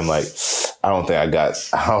trade. I'm like, I don't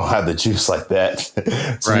have the juice like that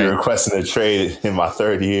to be requesting a trade in my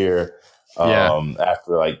 3rd year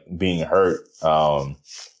after like being hurt.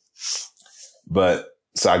 But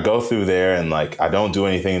so I go through there and like, I don't do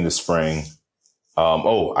anything in the spring.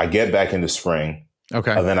 I get back in the spring.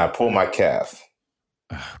 Okay. And then I pull my calf.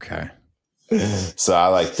 Okay. So I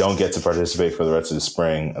like don't get to participate for the rest of the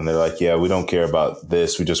spring. And they're like, yeah, we don't care about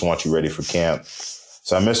this. We just want you ready for camp.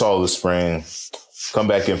 So I miss all of the spring, come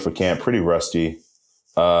back in for camp, pretty rusty.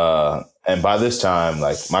 And by this time,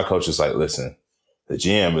 like my coach is like, listen, the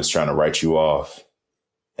GM is trying to write you off.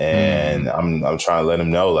 And I'm trying to let him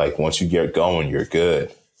know, like, once you get going, you're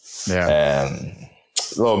good. Yeah. And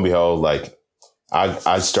lo and behold, like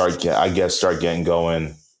I start getting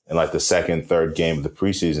going in like the 2nd, 3rd game of the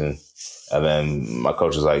preseason. And then my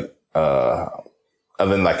coach is like, and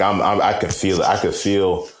then like I could feel it. I could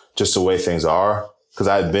feel just the way things are. Cause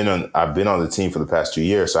I've been on the team for the past 2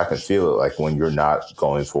 years. So I can feel it like when you're not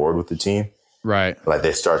going forward with the team. Right. Like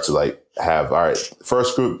they start to like have, all right,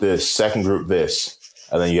 first group this, second group this.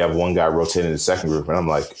 And then you have one guy rotating the second group. And I'm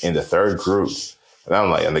like in the 3rd group. And I'm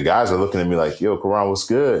like, and the guys are looking at me like, yo, Caraun, what's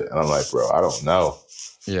good? And I'm like, bro, I don't know.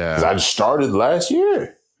 Yeah. Cause I just started last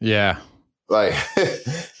year. Yeah. Like,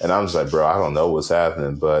 and I'm just like, bro, I don't know what's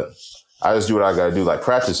happening, but I just do what I got to do. Like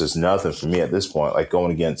practice is nothing for me at this point. Like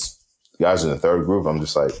going against guys in the 3rd group, I'm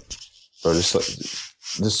just like, bro,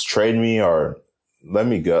 just trade me or let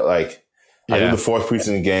me go. Like I do the 4th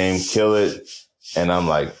preseason game, kill it. And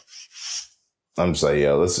I'm just like,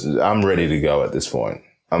 yo, I'm ready to go at this point.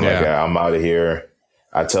 I'm like, yeah, I'm out of here.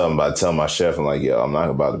 I tell my chef, I'm like, yo, I'm not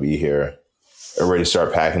about to be here. I'm ready to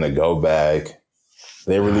start packing a go bag.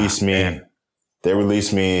 They released me. Man. They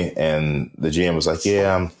released me, and the GM was like,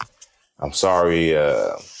 yeah, I'm sorry.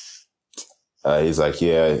 He's like,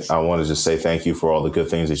 yeah, I want to just say thank you for all the good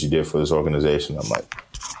things that you did for this organization. I'm like,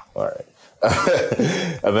 all right.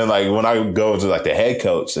 And then like when I go to like the head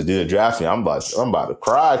coach to do the drafting, I'm about to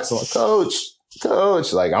cry because I'm like,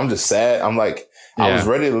 coach, like I'm just sad. I'm like, I was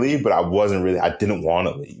ready to leave, but I didn't want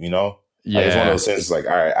to leave, you know? Yeah. Like, it's one of those things like,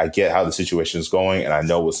 all right, I get how the situation is going and I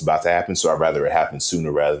know what's about to happen. So I'd rather it happen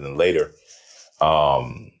sooner rather than later.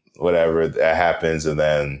 Whatever that happens. And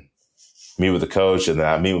then meet with the coach, and then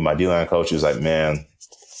I meet with my D-line coach. He's like, man,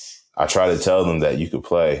 I try to tell them that you could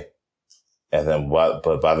play. And then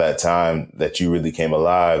but by that time that you really came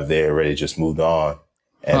alive, they already just moved on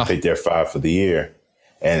and picked their 5 for the year.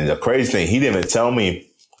 And the crazy thing, he didn't even tell me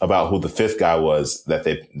about who the 5th guy was that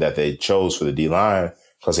they chose for the D-line,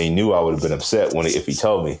 because he knew I would have been upset if he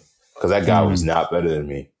told me, because that guy was not better than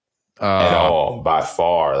me at all, by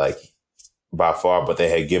far, but they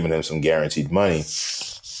had given him some guaranteed money.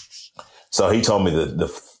 So he told me the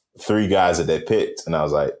 3 guys that they picked, and I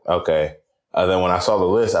was like, okay. And then when I saw the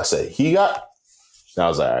list, I said, and I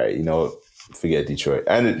was like, all right, you know what? Forget Detroit.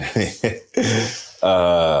 We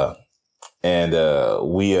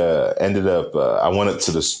ended up, I went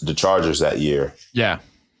to the Chargers that year. Yeah.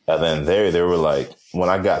 And then they were like, when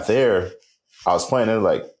I got there, I was playing, they're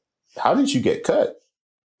like, how did you get cut?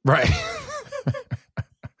 Right.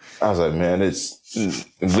 I was like, man, it's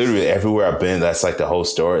literally everywhere I've been. That's like the whole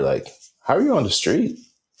story. Like, how are you on the street?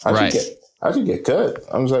 How'd how'd you get cut?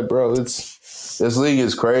 I was like, bro, this league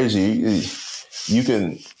is crazy. You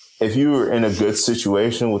can, if you were in a good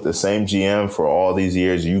situation with the same GM for all these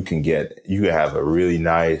years, you can have a really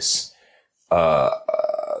nice,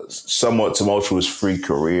 somewhat tumultuous free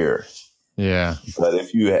career. Yeah. But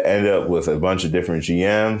if you end up with a bunch of different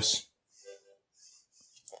GMs,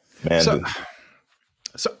 man.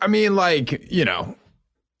 So I mean, like,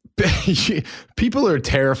 people are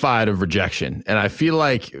terrified of rejection. And I feel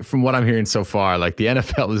like from what I'm hearing so far, like the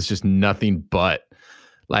NFL is just nothing but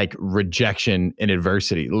like rejection and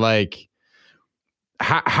adversity. Like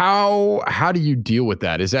how do you deal with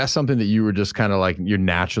that? Is that something that you were just kind of like, you're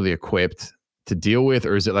naturally equipped to deal with?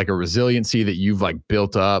 Or is it like a resiliency that you've like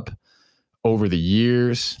built up over the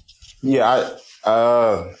years? Yeah.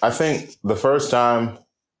 I think the first time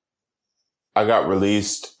I got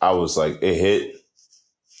released, I was like, it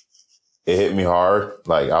hit me hard.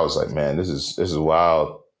 Like I was like, man, this is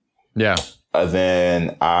wild. Yeah. But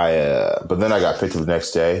then I got picked up the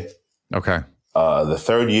next day. Okay. The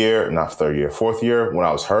fourth year when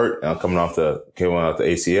I was hurt and I'm coming off the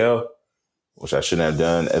ACL, which I shouldn't have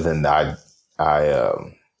done. And then I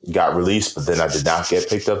got released, but then I did not get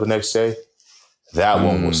picked up the next day. That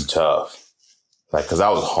one was tough. Like, cause I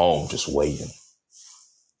was home just waiting.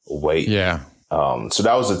 Yeah. So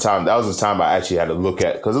that was the time I actually had to look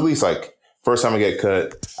at, cause at least like first time I get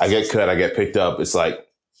picked up. It's like,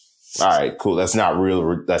 all right, cool. That's not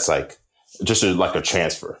real. That's like just like a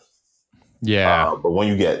transfer. Yeah. But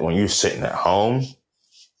when you're sitting at home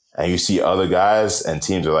and you see other guys and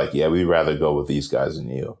teams are like, yeah, we'd rather go with these guys than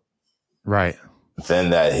you. Right.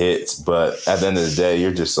 Then that hits. But at the end of the day,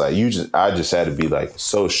 you're just like, I just had to be like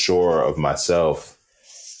so sure of myself.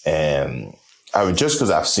 And I mean, just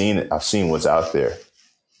because I've seen what's out there.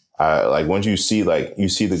 Like once you see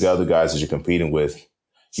the other guys that you're competing with,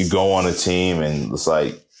 you go on a team and it's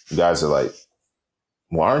like, guys are like,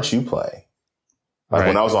 why aren't you playing? Like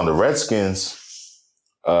when I was on the Redskins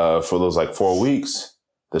for those like 4 weeks,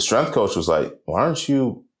 the strength coach was like,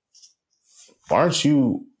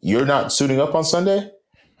 you're not suiting up on Sunday?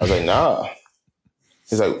 I was like, nah.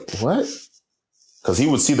 He's like, what? Because he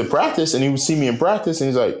would see the practice and he would see me in practice and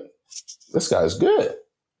he's like, this guy's good.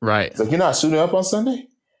 Right. He's like, you're not suiting up on Sunday?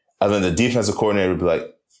 And then the defensive coordinator would be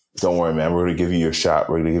like, don't worry, man. We're going to give you your shot.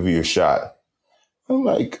 I'm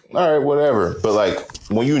like, all right, whatever. But like,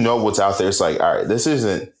 when you know what's out there, it's like, all right,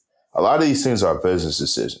 a lot of these things are business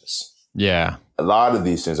decisions. Yeah. A lot of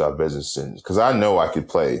these things are business decisions. Because I know I could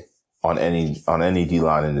play on any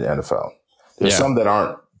D-line in the NFL. There's some that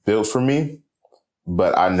aren't built for me,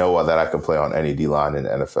 but I know that I can play on any D-line in the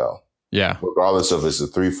NFL. Yeah. Regardless of it's a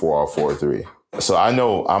 3-4 or 4-3. So I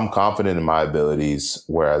know I'm confident in my abilities,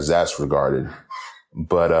 whereas that's regarded.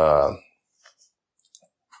 But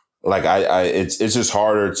it's just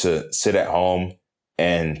harder to sit at home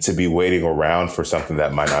and to be waiting around for something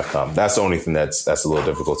that might not come. That's the only thing that's a little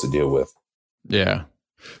difficult to deal with. Yeah.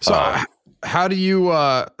 So how do you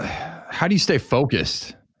stay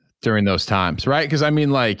focused during those times? Right. Cause I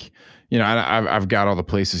mean, like, I've got all the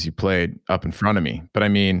places you played up in front of me, but I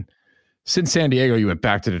mean, since San Diego, you went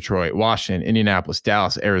back to Detroit, Washington, Indianapolis,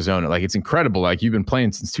 Dallas, Arizona. Like it's incredible. Like you've been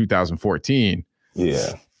playing since 2014.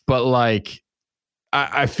 Yeah. But like,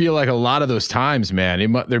 I feel like a lot of those times,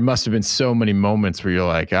 man, there must have been so many moments where you're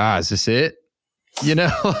like, is this it? Did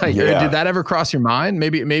that ever cross your mind?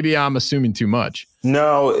 Maybe I'm assuming too much.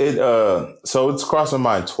 No, so it's crossed my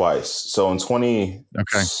mind twice. So in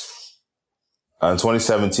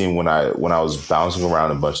 2017, when I was bouncing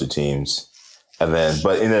around a bunch of teams, and then,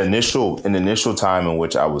 but in the initial time in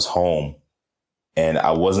which I was home and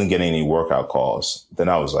I wasn't getting any workout calls, then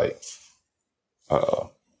I was like,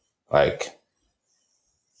 like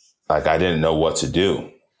I didn't know what to do.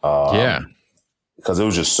 Because it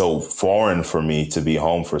was just so foreign for me to be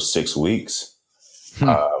home for 6 weeks.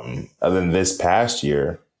 And then this past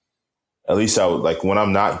year, at least I would, like when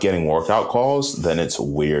I'm not getting workout calls, then it's a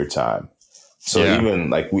weird time. So even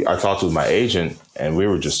like I talked with my agent and we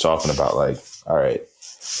were just talking about like, all right,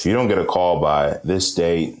 if you don't get a call by this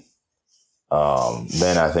date,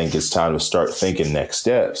 then I think it's time to start thinking next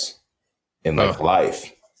steps in like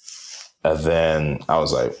life. And then I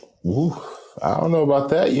was like, ooh, I don't know about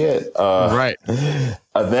that yet. Right. Then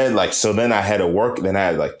then I had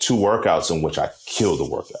like 2 workouts in which I killed the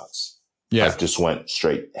workouts. Yeah. Like just went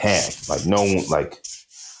straight ham. Like no one, like,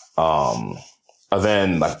 and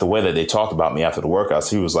then like the way that they talked about me after the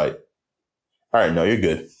workouts, he was like, all right, no, you're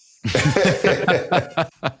good.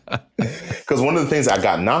 Because one of the things I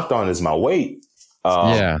got knocked on is my weight.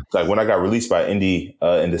 Like when I got released by Indy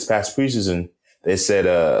in this past preseason, they said,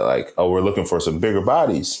 we're looking for some bigger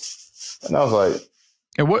bodies. And I was like,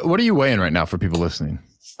 And what are you weighing right now for people listening?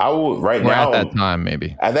 I will right Or now. at that time,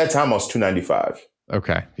 maybe. At that time, I was 295.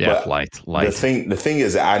 Okay. Yeah. But Light. The thing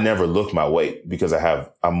is, I never look my weight because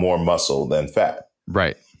I'm more muscle than fat.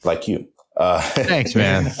 Right. Like you. Thanks,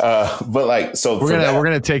 man. But like, so we're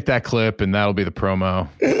gonna take that clip and that'll be the promo.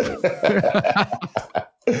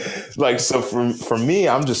 Like, so for me,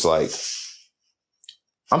 I'm just like,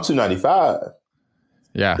 I'm 295.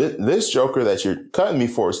 Yeah. This joker that you're cutting me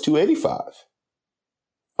for is 285.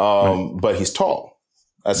 But he's tall.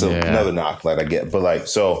 That's another knock that I get. But like,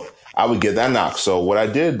 so I would get that knock. So what I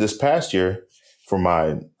did this past year for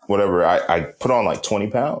my whatever, I put on like 20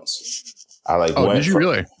 pounds. I like went did you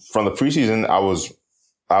really? From the preseason, I was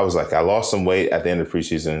like, I lost some weight at the end of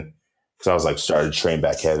preseason because I was like started to train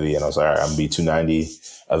back heavy, and I was like, all right, I'm gonna be 290.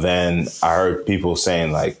 And then I heard people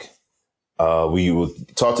saying like, we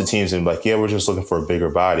would talk to teams and be like, yeah, we're just looking for a bigger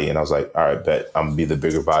body, and I was like, all right, bet I'm gonna be the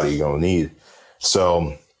bigger body you're gonna need.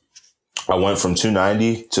 So I went from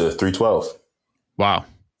 290 to 312. Wow.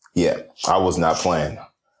 Yeah, I was not playing.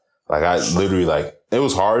 Like I literally like. It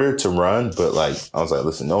was harder to run, but like I was like,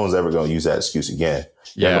 listen, no one's ever going to use that excuse again.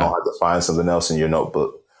 You're going to have to find something else in your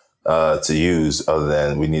notebook to use other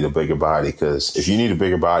than we need a bigger body. Because if you need a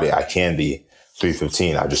bigger body, I can be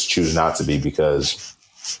 315. I just choose not to be because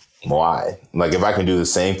why? Like if I can do the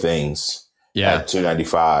same things at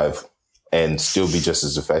 295 and still be just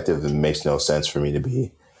as effective, it makes no sense for me to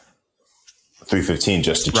be 315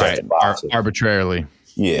 just to check the box. Arbitrarily.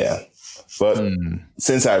 Yeah. But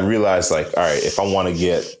since I realized, like, all right, if I want to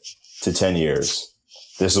get to 10 years,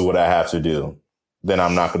 this is what I have to do, then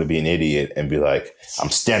I'm not going to be an idiot and be like, I'm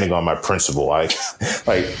standing on my principle. Like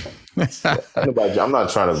I'm not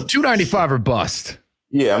trying to 295 or bust.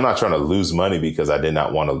 Yeah, I'm not trying to lose money because I did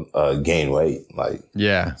not want to gain weight. Like,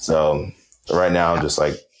 yeah. So right now I'm just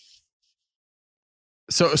like.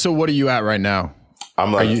 So what are you at right now?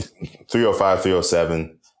 I'm like 305,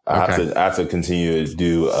 307. I have to continue to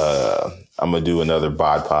do. I'm gonna do another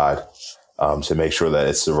bod pod to make sure that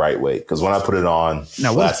it's the right weight. Because when I put it on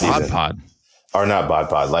now, what's bod pod? Or not bod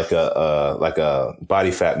pod, like a body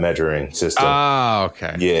fat measuring system. Oh,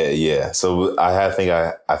 okay. Yeah. So I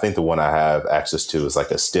think the one I have access to is like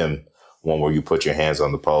a stem one where you put your hands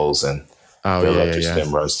on the poles and your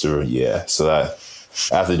stem runs through. Yeah. So I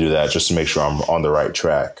have to do that just to make sure I'm on the right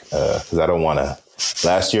track. Because I don't want to.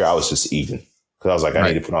 Last year I was just eating. Because I was like, I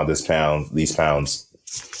need to put on these pounds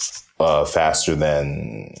faster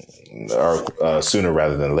than or sooner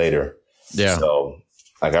rather than later. Yeah. So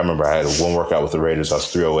like I remember I had one workout with the Raiders, I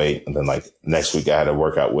was 308, and then like next week I had a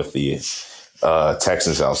workout with the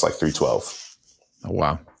Texans, I was like 312. Oh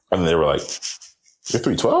wow. And they were like, you're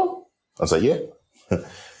 312? I was like, yeah.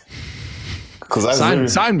 Because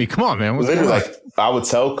sign me. Come on, man. What's literally like I would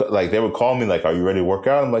tell like they would call me like, are you ready to work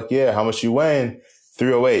out? I'm like, yeah, how much you weighing?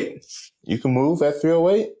 308. You can move at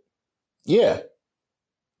 308? Yeah.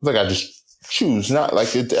 Like I just choose not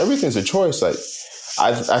like everything's a choice. Like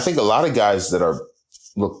I think a lot of guys that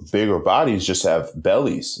look bigger bodies just have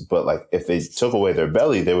bellies, but like if they took away their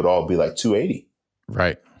belly, they would all be like 280.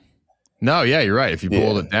 Right. No, yeah, you're right. If you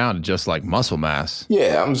boiled it down to just like muscle mass.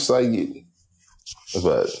 Yeah, I'm just like,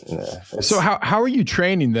 but yeah. So how are you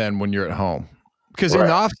training then when you're at home? Because in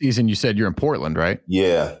the off season, you said you're in Portland, right?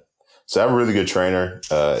 Yeah. So I have a really good trainer.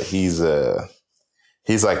 He's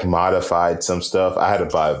like modified some stuff. I had to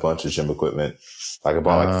buy a bunch of gym equipment. Like I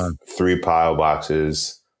bought like 3 pile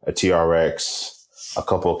boxes, a TRX, a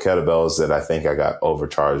couple of kettlebells that I think I got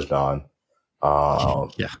overcharged on.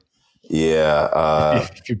 Yeah.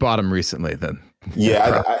 If you bought them recently, then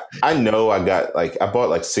I know I bought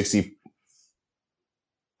like 60.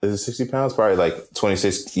 Is it 60 pounds? Probably like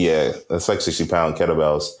 26. Yeah, that's like 60-pound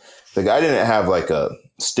kettlebells. The guy didn't have like a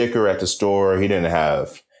sticker at the store. He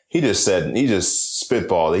just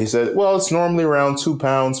spitballed. He said, well, it's normally around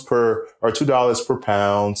 $2 per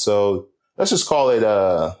pound. So let's just call it,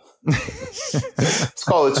 let's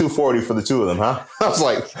call it 240 for the two of them, huh? I was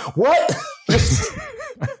like, what?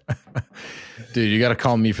 Dude, you got to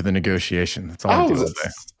call me for the negotiation. That's all I'm doing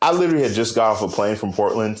there. I literally had just got off a plane from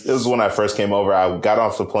Portland. It was when I first came over. I got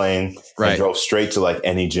off the plane and drove straight to like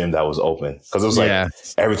any gym that was open. Because it was like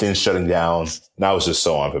everything's shutting down. And I was just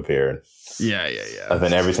so unprepared. Yeah. And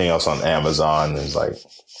then everything else on Amazon is like,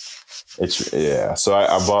 So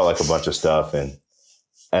I bought like a bunch of stuff and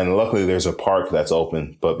luckily there's a park that's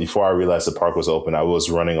open. But before I realized the park was open, I was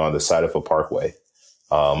running on the side of a parkway.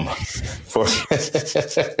 Because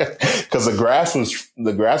the grass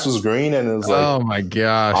was green and it was like, oh my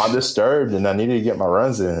gosh, undisturbed, and I needed to get my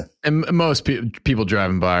runs in. And most people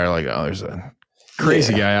driving by are like, oh, there's a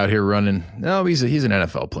crazy guy out here running. No, he's an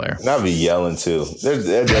NFL player. And I'll be yelling too.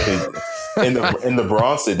 They're definitely in the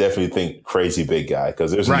Bronx. They definitely think crazy big guy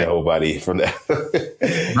because there's nobody from that.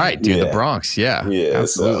 Right, dude. The Bronx. Yeah,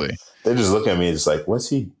 absolutely. So they're just looking at me. It's like, what's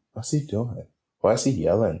he doing? Why is he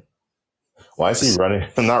yelling? Why is he running?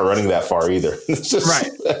 I'm not running that far either. It's just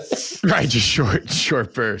right. Just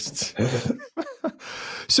short bursts.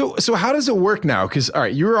 So how does it work now? Because all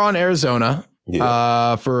right, you were on Arizona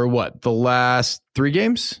for what, the last 3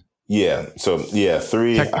 games? Yeah. So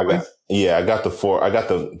 3. I got the 4. I got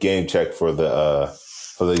the game check for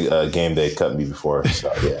the game they cut me before.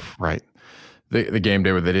 So yeah. Right. The game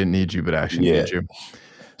day where they didn't need you, but actually need you.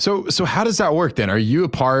 So how does that work then? Are you a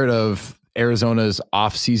part of Arizona's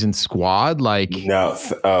off-season squad? Like no,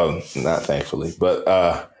 not thankfully,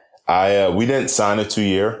 but we didn't sign a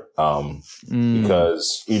 2-year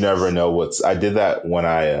because you never know I did that when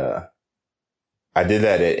I did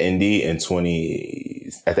that at Indy at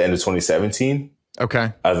the end of 2017.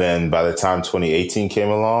 Okay. And then by the time 2018 came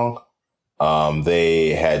along,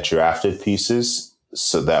 they had drafted pieces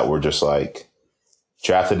so that were just like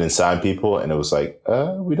drafted and signed people, and it was like,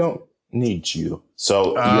 we don't need you.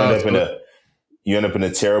 So you end up in a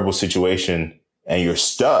terrible situation, and you're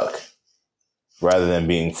stuck rather than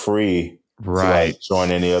being free to like join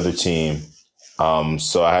any other team.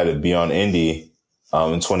 So I had to be on Indy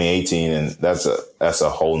in 2018, and that's a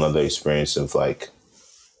whole nother experience of like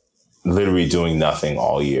literally doing nothing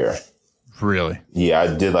all year. Really? Yeah,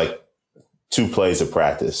 I did like 2 plays of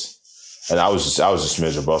practice, and I was just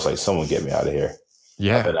miserable. I was like, someone get me out of here.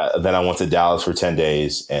 Yeah. Then I went to Dallas for 10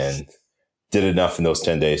 days and did enough in those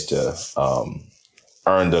 10 days to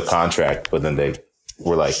earn the contract. But then they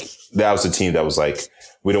were like, that was the team that was like,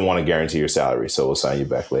 we don't want to guarantee your salary, so we'll sign you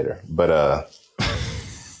back later. But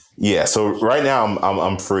yeah, so right now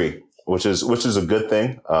I'm free, which is a good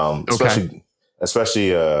thing. Especially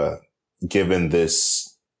given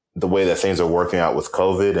the way that things are working out with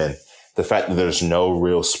COVID and the fact that there's no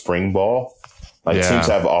real spring ball. Like teams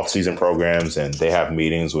have off-season programs and they have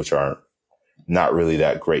meetings, which are not really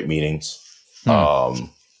that great meetings.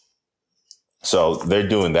 So they're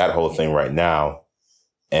doing that whole thing right now.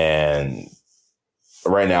 And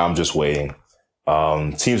right now I'm just waiting.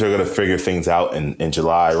 Teams are going to figure things out in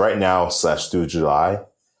July right now / through July,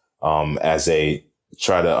 as they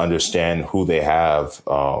try to understand who they have,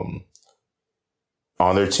 on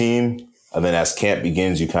their team. And then as camp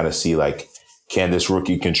begins, you kind of see like, can this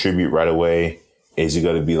rookie contribute right away? Is he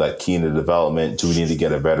going to be like key in the development? Do we need to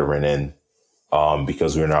get a veteran in?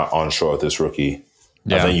 Because we're not unsure with this rookie.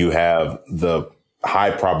 Yeah. And then you have the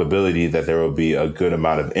high probability that there will be a good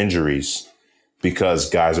amount of injuries because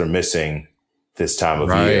guys are missing this time of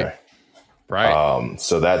year. Right.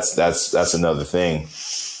 So that's another thing.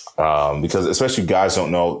 Because especially guys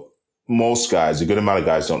don't know, most guys, a good amount of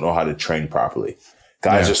guys don't know how to train properly.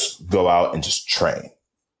 Guys just go out and just train.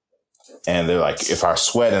 And they're like, if I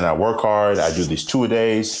sweat and I work hard, I do these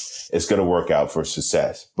 2-a-days, it's going to work out for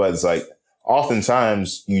success. But it's like,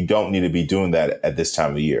 oftentimes you don't need to be doing that at this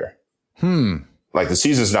time of year. Like the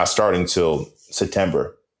season's not starting till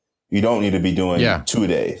September. You don't need to be doing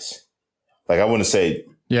 2-a-days. Like I want to say,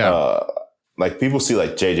 like people see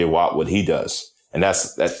like JJ Watt, what he does. And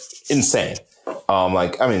that's insane.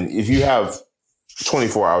 Like, I mean, if you have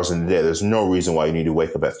 24 hours in the day, there's no reason why you need to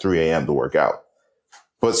wake up at 3 a.m. to work out.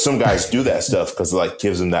 But some guys do that stuff because it like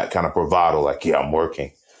gives them that kind of bravado, like, yeah, I'm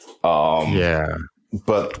working.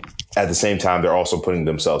 But at the same time, they're also putting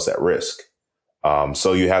themselves at risk.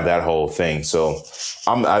 So you have that whole thing. So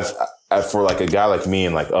for like a guy like me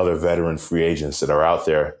and like other veteran free agents that are out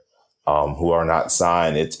there who are not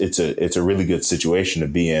signed, it's a really good situation to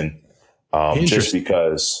be in, just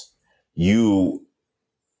because you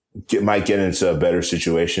might get into a better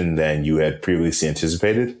situation than you had previously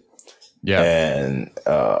anticipated. Yeah. And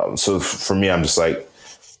so for me, I'm just like,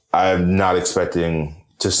 I'm not expecting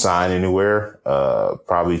to sign anywhere,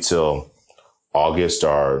 probably till August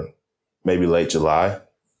or maybe late July.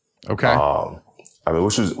 Okay. I mean,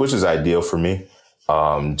 which is ideal for me,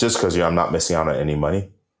 just because I'm not missing out on any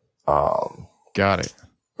money. Got it.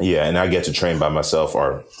 Yeah, and I get to train by myself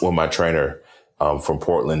or with my trainer from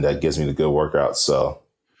Portland that gives me the good workouts. So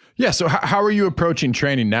yeah. So how are you approaching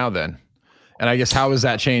training now then? And I guess how has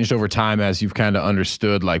that changed over time as you've kind of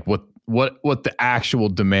understood like what the actual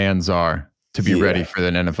demands are to be ready for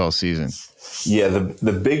the NFL season? Yeah,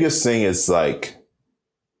 the biggest thing is like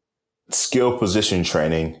skill position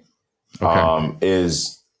training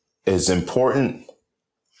is important,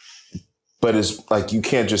 but it's like you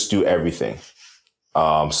can't just do everything.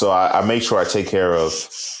 So I make sure I take care of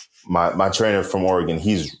my trainer from Oregon.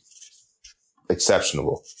 He's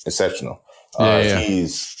exceptional.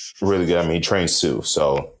 He's really good. I mean, he trains Sue.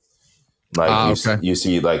 So like you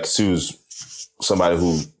see like Sue's somebody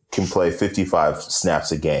who can play 55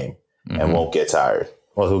 snaps a game and won't get tired.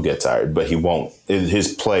 Well, he'll get tired, but he won't.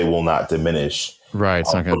 His play will not diminish. Right.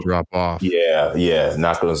 It's not going to drop off. Yeah.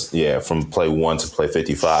 Not going to, from play 1 to play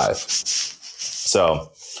 55.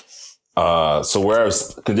 So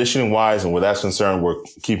whereas conditioning wise and where that's concerned, we're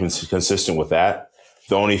keeping consistent with that.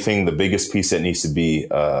 The only thing, the biggest piece that needs to be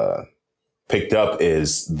picked up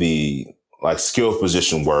is the like skill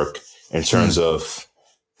position work in terms of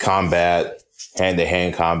combat,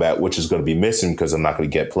 hand-to-hand combat, which is going to be missing because I'm not going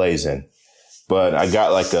to get plays in. But I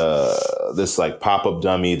got like this like pop-up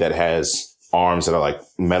dummy that has arms that are like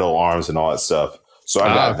metal arms and all that stuff. So I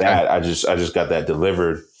got that. I just got that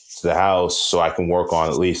delivered to the house so I can work on,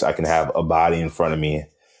 at least I can have a body in front of me.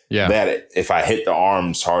 Yeah. That if I hit the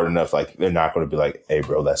arms hard enough, like they're not going to be like, hey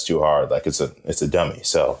bro, that's too hard. Like it's a dummy.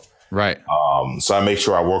 So, right. So I make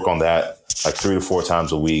sure I work on that like 3 to 4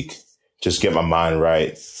 times a week. Just get my mind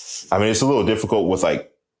right. I mean, it's a little difficult with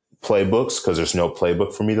like playbooks because there's no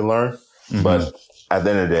playbook for me to learn. But at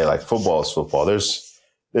the end of the day, like football is football. There's,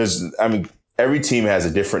 I mean, every team has a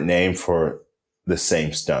different name for the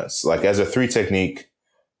same stunts. Like as a 3 technique,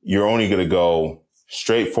 you're only going to go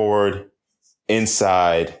straight forward,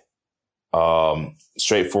 inside,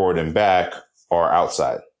 straight forward and back, or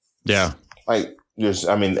outside. Yeah. Like there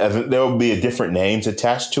will be a different names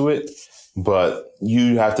attached to it, but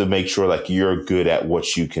you have to make sure like you're good at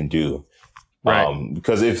what you can do. Right.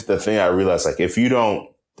 Because if the thing I realized, like if you don't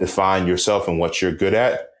define yourself and what you're good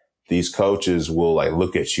at, these coaches will like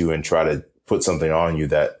look at you and try to put something on you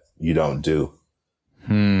that you don't do.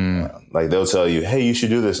 Like they'll tell you, hey, you should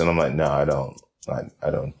do this. And I'm like, no, I don't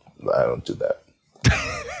do that.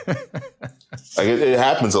 Like it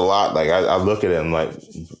happens a lot. Like I look at it and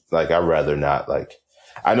like I'd rather not. Like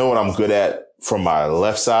I know what I'm good at from my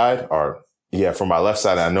left side from my left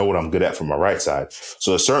side. And I know what I'm good at from my right side.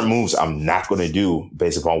 So there's certain moves I'm not going to do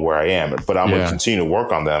based upon where I am, but I'm going to continue to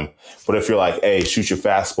work on them. But if you're like, hey, shoot your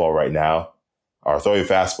fastball right now or throw your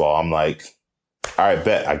fastball, I'm like, all right,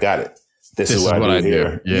 bet I got it. This is what I do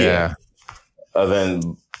here. Yeah.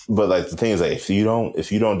 But like the thing is like, if you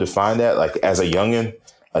don't define that, like as a youngin',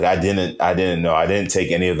 like I didn't know. I didn't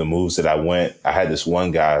take any of the moves that I had this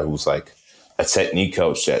one guy who was like a technique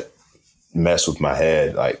coach that messed with my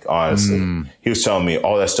head. Like honestly, he was telling me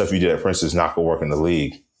all that stuff you did at Princeton is not going to work in the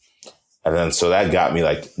league. And then, so that got me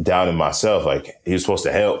like down in myself. Like he was supposed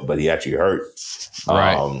to help, but he actually hurt.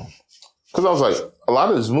 Right. Cause I was like, a lot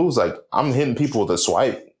of his moves, like I'm hitting people with a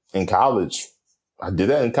swipe in college. I did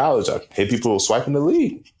that in college. I hit people with a swipe in the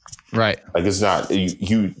league. Right. Like it's not,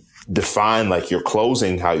 you define like your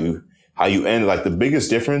closing, how you end. Like the biggest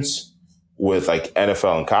difference with like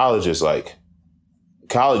NFL and college is like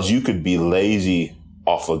college, you could be lazy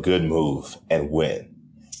off a good move and win.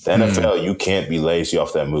 The NFL, you can't be lazy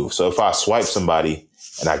off that move. So if I swipe somebody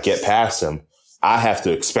and I get past them, I have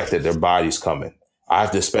to expect that their body's coming. I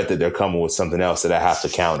have to expect that they're coming with something else that I have to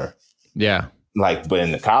counter. Yeah. Like, but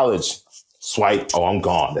in the college, swipe, oh, I'm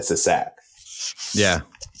gone. That's a sack. Yeah.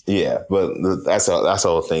 Yeah. But that's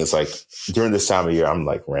all things. Like during this time of year, I'm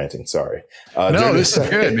like ranting. Sorry. No, this is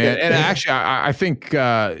good, man. And actually, I think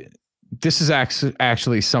this is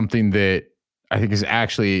actually something that I think is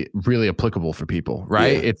actually really applicable for people,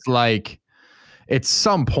 right? Yeah. It's like, at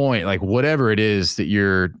some point, like whatever it is that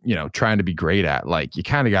you're, trying to be great at, like you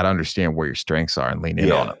kind of got to understand where your strengths are and lean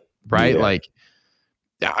in on them, right? Yeah. Like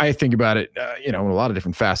I think about it, in a lot of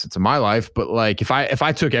different facets of my life, but like if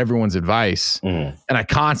I took everyone's advice and I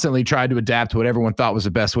constantly tried to adapt to what everyone thought was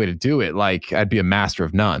the best way to do it, like I'd be a master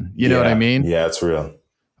of none. You know what I mean? Yeah, it's real.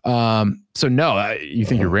 So no, you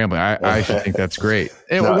think you're rambling. I actually think that's great.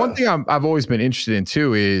 And one thing I've always been interested in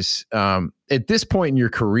too is, at this point in your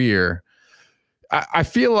career, I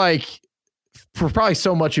feel like for probably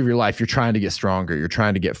so much of your life, you're trying to get stronger. You're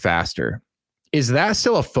trying to get faster. Is that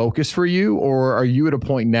still a focus for you? Or are you at a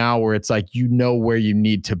point now where it's like, where you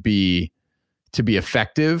need to be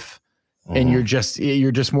effective and you're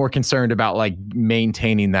just more concerned about like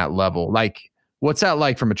maintaining that level? Like, what's that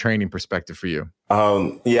like from a training perspective for you?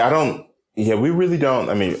 We really don't.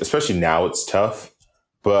 I mean, especially now it's tough,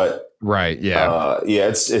 but right. Yeah.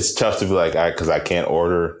 It's tough to be like, cause I can't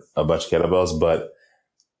order a bunch of kettlebells, but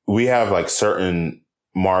we have like certain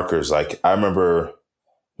markers. Like I remember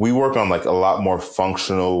we work on like a lot more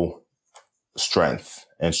functional strength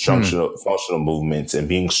and functional movements and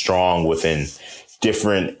being strong within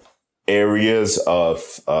different areas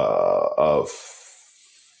of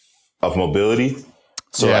mobility.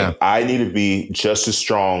 So like I need to be just as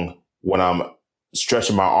strong when I'm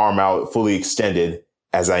stretching my arm out fully extended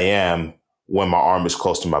as I am when my arm is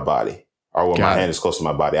close to my body or when my hand is close to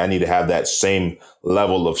my body. I need to have that same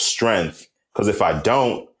level of strength, because if I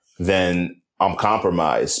don't, then I'm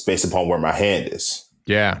compromised based upon where my hand is.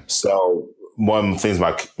 Yeah. So one of the things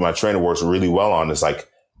my trainer works really well on is like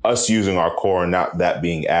us using our core, not that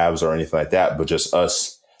being abs or anything like that, but just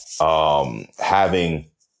us having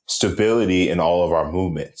stability in all of our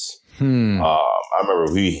movements. I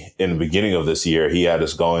remember in the beginning of this year, he had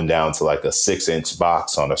us going down to like a 6-inch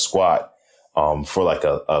box on a squat for like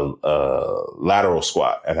a lateral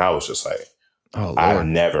squat. And I was just like, I've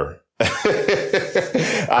never.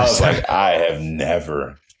 I was like, I have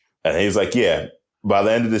never. And he's like, yeah, by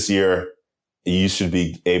the end of this year, you should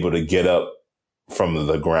be able to get up from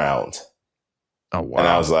the ground. Oh, wow. And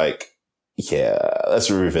I was like, yeah, let's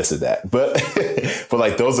revisit that. But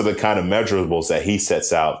like, those are the kind of measurables that he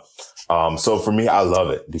sets out. So for me, I love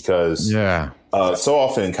it because so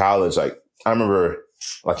often in college, like I remember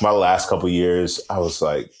like my last couple of years, I was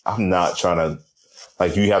like, I'm not trying to,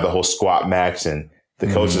 like, you have the whole squat max and the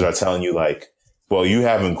coaches are telling you like, well, you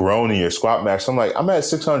haven't grown in your squat max. I'm like, I'm at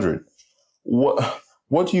 600.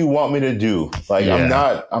 What do you want me to do? Like,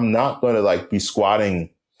 I'm not going to like be squatting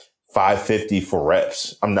 550 for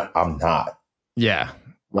reps. I'm not. Yeah.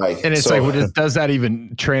 Like, and it's like, well, does that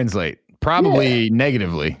even translate? Probably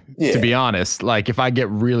negatively, to be honest. Like if I get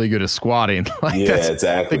really good at squatting, like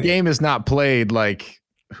exactly. The game is not played like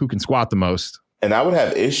who can squat the most. And I would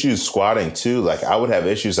have issues squatting too. Like I would have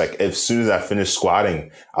issues like as soon as I finished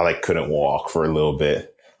squatting, I like couldn't walk for a little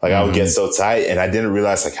bit. Like I would get so tight and I didn't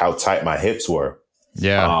realize like how tight my hips were.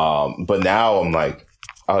 Yeah. But now I'm like,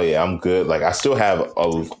 oh yeah, I'm good. Like I still have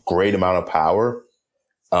a great amount of power.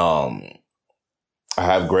 I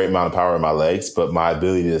have a great amount of power in my legs, but my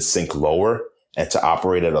ability to sink lower and to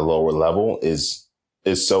operate at a lower level is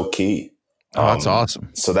so key. Oh, that's awesome.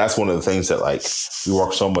 So that's one of the things that like we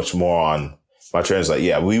work so much more on. My trainer's like,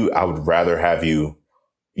 I would rather have you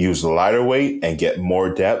use the lighter weight and get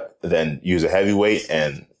more depth than use a heavy weight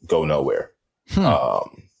and go nowhere.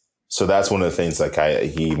 So that's one of the things like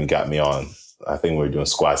he even got me on. I think we were doing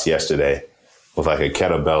squats yesterday with like a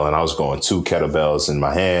kettlebell and I was going 2 kettlebells in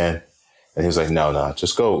my hand. And he was like, no,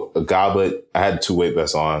 just go a goblet. I had 2 weight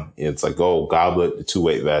vests on. It's like, go goblet, the 2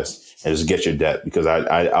 weight vests and just get your depth because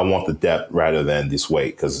I want the depth rather than this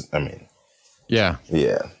weight. Cause I mean, yeah.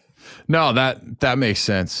 No, that makes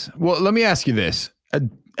sense. Well, let me ask you this.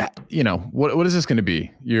 What is this going to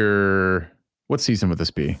be? What season would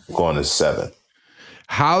this be? Going to 7.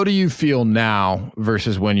 How do you feel now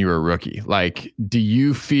versus when you were a rookie? Like, do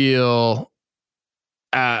you feel,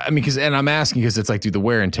 and I'm asking because it's like, dude, the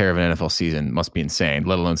wear and tear of an NFL season must be insane,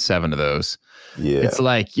 let alone 7 of those. Yeah. It's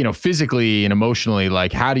like, physically and emotionally,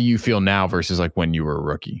 like, how do you feel now versus like when you were a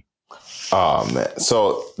rookie? Oh man.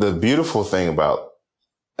 So the beautiful thing about,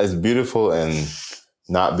 it's beautiful and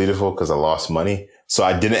not beautiful because I lost money. So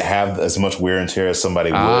I didn't have as much wear and tear as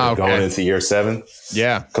somebody would going into year 7.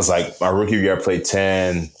 Yeah. Cause like my rookie year, I played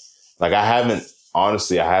 10. Like I haven't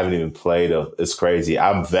even played it's crazy.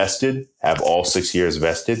 I'm vested, have all 6 years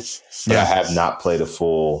vested, but I have not played a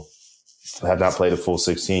full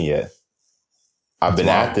 16 yet. I've been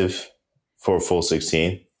active for a full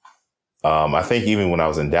 16. I think even when I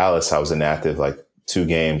was in Dallas, I was inactive like 2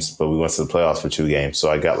 games, but we went to the playoffs for 2 games. So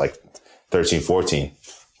I got like 13, 14.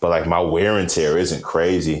 But like my wear and tear isn't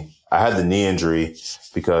crazy. I had the knee injury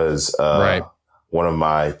because one of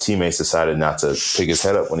my teammates decided not to pick his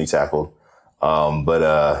head up when he tackled.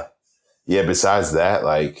 Besides that,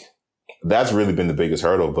 like that's really been the biggest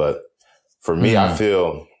hurdle. But for me, I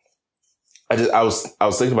feel I was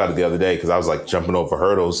thinking about it the other day because I was like jumping over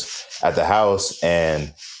hurdles at the house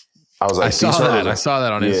and I was like, I saw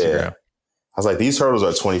that on Instagram. I was like, these hurdles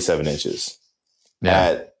are 27 inches. Yeah.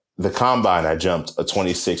 At the combine, I jumped a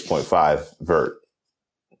 26.5 vert.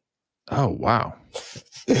 Oh, wow.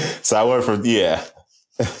 So I went from, dude,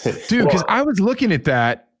 because I was looking at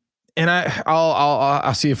that and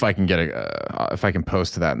I'll see if I can if I can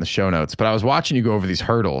post to that in the show notes, but I was watching you go over these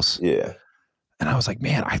hurdles. Yeah. And I was like,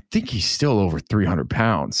 man, I think he's still over 300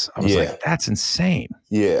 pounds. I was like, that's insane.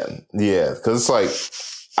 Yeah. Yeah. Cause it's like,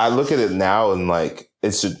 I look at it now and like,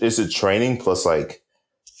 it's a training plus like,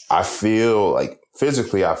 I feel like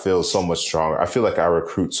physically, I feel so much stronger. I feel like I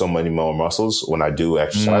recruit so many more muscles when I do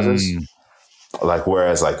exercises. Like,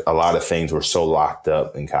 whereas like a lot of things were so locked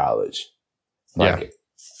up in college. Like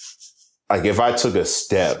if I took a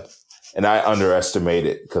step and I underestimate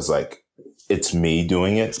it because like it's me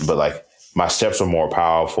doing it, but like my steps are more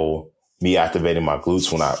powerful. Me activating my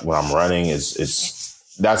glutes when I'm running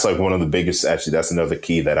that's like one of the biggest, actually, that's another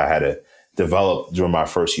key that I had to develop during my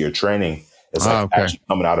first year training. It's like actually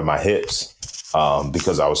coming out of my hips.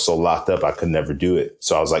 because I was so locked up, I could never do it.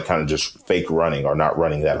 So I was like kind of just fake running or not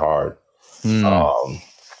running that hard.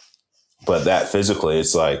 But that physically,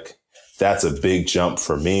 it's like, that's a big jump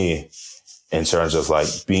for me in terms of like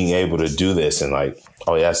being able to do this and like,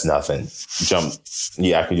 oh yeah, that's nothing. Jump.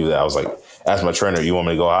 Yeah, I can do that. I was like, asked my trainer, you want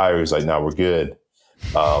me to go higher? He's like, no, we're good.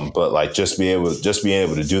 But like just being able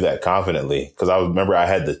to do that confidently. Cause I remember I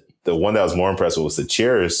had the one that was more impressive was the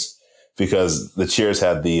cheers, because the cheers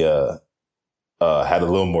had had a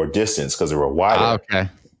little more distance because they were wider. Okay.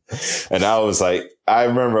 And I was like, I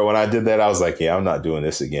remember when I did that, I was like, yeah, I'm not doing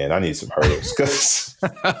this again. I need some hurdles.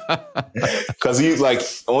 Cause you like,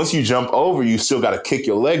 once you jump over, you still got to kick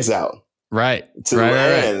your legs out. Right. To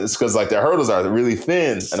land. It's because like the hurdles are really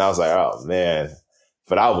thin. And I was like, oh man.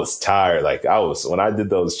 But I was tired. Like when I did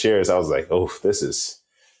those chairs, I was like, oh, this is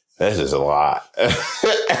a lot.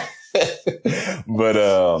 But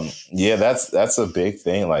yeah, that's a big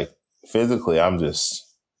thing. Like physically, I'm just,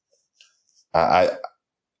 I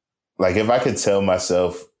like if I could tell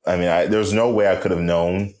myself, I mean, there's no way I could have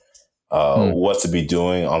known what to be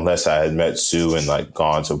doing unless I had met Sue and like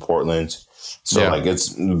gone to Portland. So like it's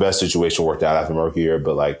the best situation worked out after my rookie year.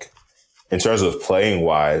 But like in terms of playing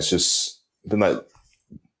wise, just been like,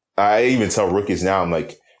 I even tell rookies now, I'm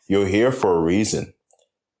like, you're here for a reason.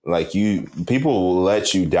 Like people will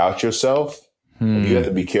let you doubt yourself. You have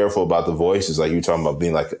to be careful about the voices. Like you're talking about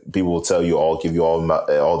being like, people will tell you give you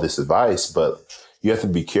all this advice, but you have to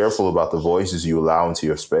be careful about the voices you allow into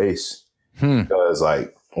your space. Because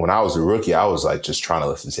like when I was a rookie, I was like just trying to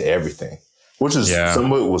listen to everything, which is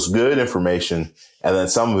some of it was good information. And then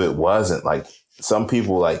some of it wasn't. Like some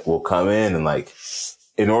people like will come in and like,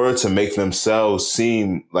 in order to make themselves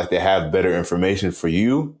seem like they have better information for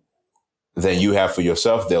you than you have for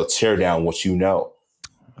yourself, they'll tear down what you know.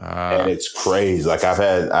 And it's crazy. Like I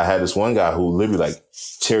had this one guy who literally like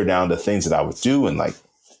tear down the things that I would do and like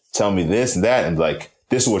tell me this and that and like,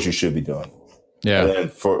 this is what you should be doing. Yeah. And then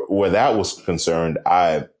for where that was concerned,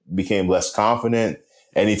 I became less confident.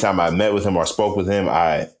 Anytime I met with him or spoke with him,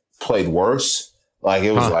 I played worse. Like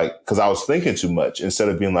it was like, because I was thinking too much instead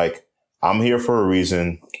of being like, I'm here for a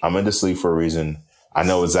reason. I'm in this league for a reason. I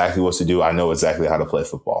know exactly what to do. I know exactly how to play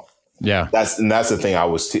football. Yeah. That's the thing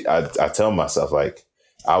I tell myself, like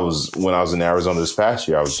when I was in Arizona this past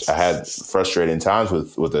year, I had frustrating times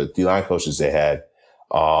with the D-line coaches they had.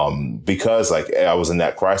 Because like I was in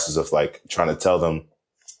that crisis of like trying to tell them,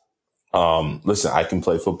 listen, I can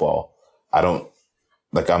play football. I'm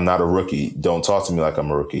not a rookie. Don't talk to me like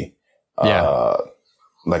I'm a rookie.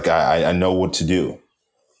 Like I know what to do.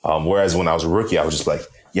 Whereas when I was a rookie, I was just like,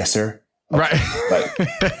 yes, sir. Okay. Right. Like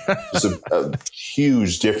just a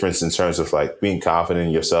huge difference in terms of like being confident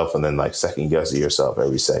in yourself and then like second guessing yourself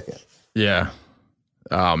every second. Yeah.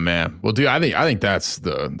 Oh man. Well, dude, I think that's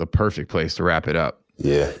the perfect place to wrap it up.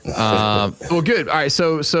 Yeah. Well, good. All right.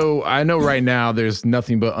 So I know right now there's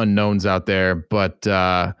nothing but unknowns out there, but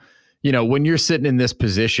when you're sitting in this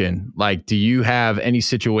position, like, do you have any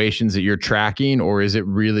situations that you're tracking, or is it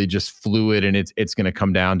really just fluid and it's going to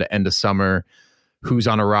come down to end of summer, who's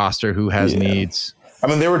on a roster, who has needs? I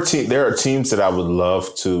mean, there are teams that I would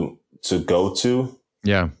love to go to.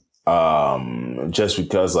 Yeah. Just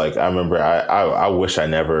because like, I remember I wish I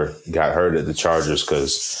never got hurt at the Chargers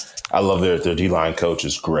because I love their D-line coach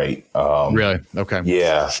is great. Really? Okay.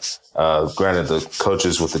 Yeah. Granted, the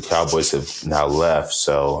coaches with the Cowboys have now left,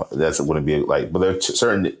 so that's wouldn't be like. But there are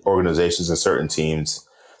certain organizations and certain teams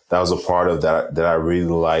that was a part of that I really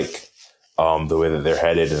like the way that they're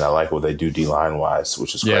headed, and I like what they do D-line wise,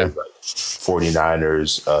 which is great. Yeah. Like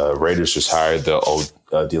 49ers, Raiders just hired the old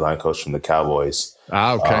D-line coach from the Cowboys.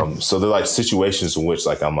 Okay. So they're like situations in which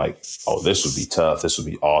like I'm like, oh, this would be tough. This would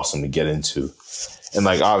be awesome to get into. And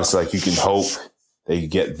like, obviously, like you can hope that you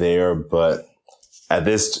get there, but at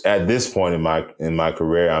this point in my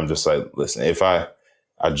career, I'm just like, listen, if I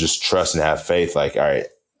just trust and have faith, like, all right,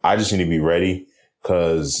 I just need to be ready.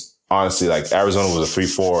 Cause honestly, like Arizona was a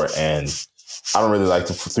 3-4 and I don't really like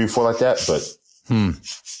the 3-4 like that, but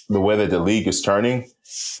the way that the league is turning,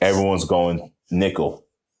 everyone's going nickel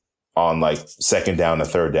on like second down and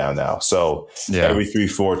third down now. So every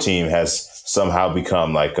 3-4 team has somehow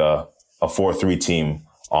become like a 4-3 team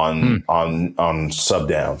on sub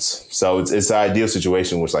downs. So it's the ideal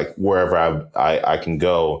situation, which like wherever I can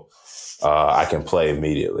go, I can play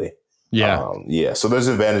immediately. Yeah. So there's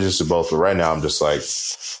advantages to both, but right now I'm just like,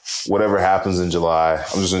 whatever happens in July,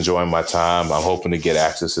 I'm just enjoying my time. I'm hoping to get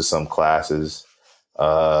access to some classes,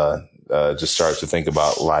 just start to think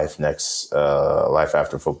about life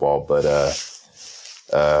after football. But,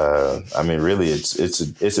 I mean, really,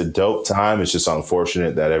 it's a dope time. It's just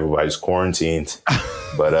unfortunate that everybody's quarantined,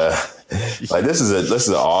 but Like this is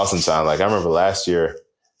an awesome time. Like I remember last year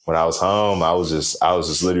when I was home, I was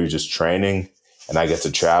just literally just training, and I get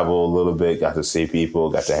to travel a little bit, got to see people,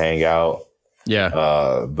 got to hang out.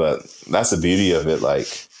 Yeah. But that's the beauty of it. Like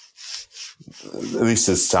at least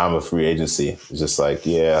this time of free agency, it's just like,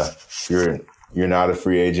 yeah, if you're not a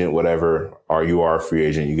free agent, whatever, or you are a free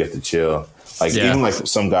agent, you get to chill. Like even like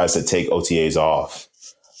some guys that take OTAs off.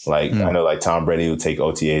 Like I know like Tom Brady would take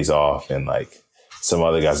OTAs off, and like some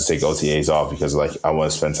other guys would take OTAs off because like I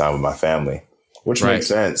want to spend time with my family, which makes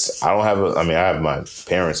sense. I have my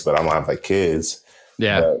parents, but I don't have like kids.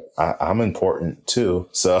 Yeah. But I'm important too.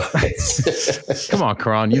 So come on,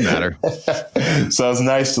 Caraun, you matter. So it's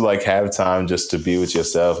nice to like have time just to be with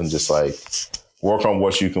yourself and just like work on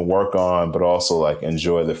what you can work on, but also like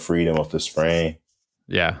enjoy the freedom of the spring.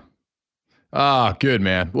 Yeah. Ah, good,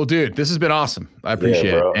 man. Well, dude, this has been awesome. I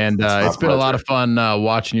appreciate it. And it's been a lot of fun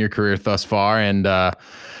watching your career thus far. And,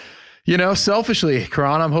 selfishly,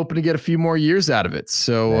 Caraun, I'm hoping to get a few more years out of it.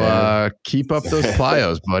 So keep up those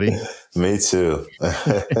plyos, buddy. Me too.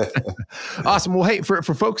 Awesome. Well, hey, for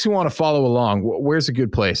folks who want to follow along, where's a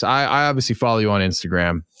good place? I obviously follow you on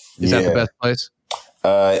Instagram. Is that the best place?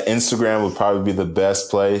 Instagram would probably be the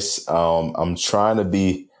best place. I'm trying to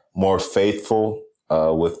be more faithful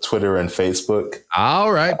with Twitter and Facebook.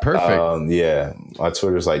 All right, perfect. Yeah, my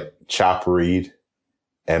Twitter is like Chop Reid,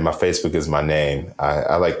 and my Facebook is my name.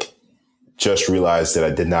 I like just realized that I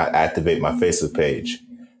did not activate my Facebook page.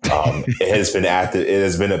 It has been active. It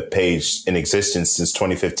has been a page in existence since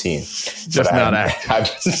 2015. Just not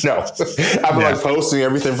active. No, I've been like posting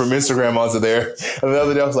everything from Instagram onto there. And the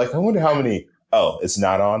other day I was like, I wonder how many. Oh, it's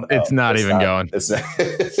not on. It's not even going. It's not.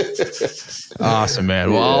 Awesome,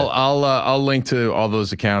 man. Well, I'll link to all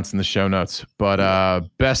those accounts in the show notes. But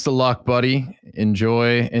best of luck, buddy.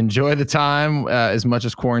 Enjoy the time as much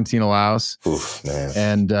as quarantine allows. Oof, man.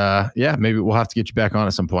 And maybe we'll have to get you back on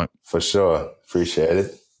at some point. For sure. Appreciate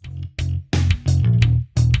it.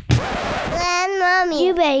 Mommy,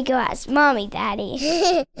 you better go ask Mommy,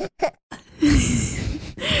 Daddy.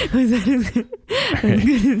 We're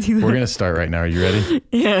going to start right now. Are you ready?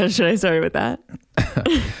 Yeah, should I start with that?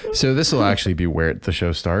 So this will actually be where the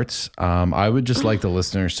show starts. I would just like the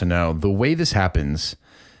listeners to know the way this happens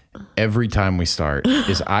every time we start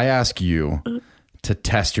is I ask you to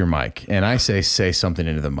test your mic, and I say something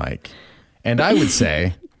into the mic. And I would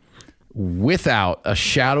say, without a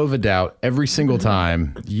shadow of a doubt, every single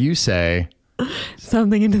time you say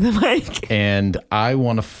something into the mic. And I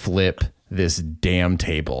want to flip this damn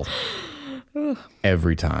table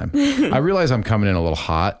every time. I realize I'm coming in a little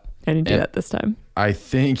hot. I didn't do that this time. I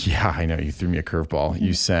think, I know you threw me a curveball.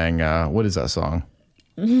 You sang, what is that song?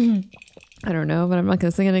 I don't know, but I'm not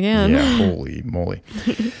going to sing it again. Yeah, holy moly.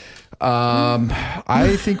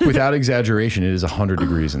 I think without exaggeration, it is 100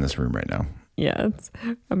 degrees in this room right now. Yeah,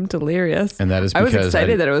 I'm delirious. And that is because I was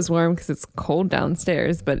excited that it was warm because it's cold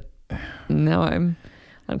downstairs, but now I'm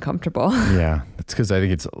uncomfortable. Yeah, it's because I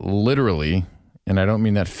think it's literally, and I don't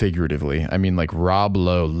mean that figuratively, I mean like Rob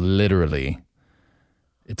Lowe, literally,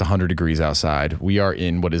 it's 100 degrees outside. We are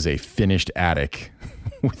in what is a finished attic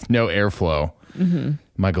with no airflow. Mm-hmm.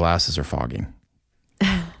 My glasses are fogging.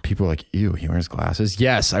 People are like, ew, he wears glasses.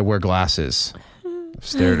 Yes, I wear glasses. I've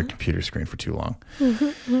stared at a computer screen for too long.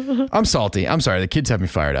 I'm salty. I'm sorry. The kids have me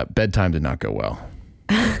fired up. Bedtime did not go well.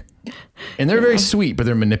 And they're very sweet, but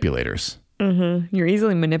they're manipulators. Mm-hmm. You're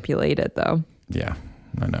easily manipulated, though. Yeah,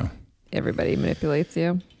 I know. Everybody manipulates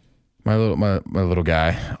you. My little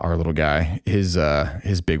guy, our little guy, his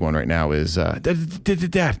big one right now is,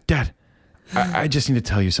 Dad, I just need to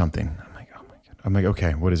tell you something. I'm like, oh my God. I'm like,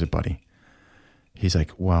 okay, what is it, buddy? He's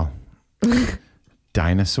like, well,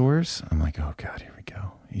 dinosaurs? I'm like, oh God, here we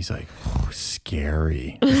go. He's like, oh,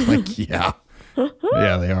 scary. I'm like, yeah.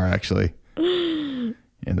 Yeah, they are actually. And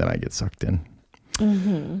then I get sucked in.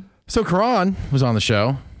 Mm-hmm. So Caraun was on the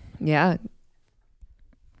show. Yeah.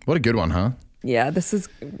 What a good one, huh? Yeah, this is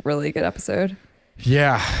a really good episode.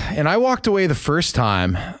 Yeah. And I walked away the first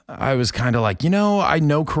time. I was kind of like, I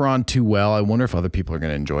know Caraun too well. I wonder if other people are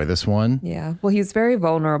going to enjoy this one. Yeah. Well, he's very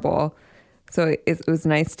vulnerable. So it was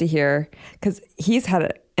nice to hear because he's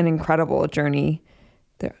had an incredible journey.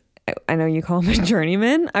 I know you call him a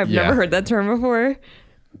journeyman. I've never heard that term before.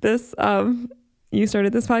 You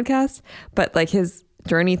started this podcast, but like his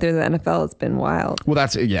journey through the NFL has been wild. Well,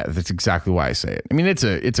 that's exactly why I say it. I mean, it's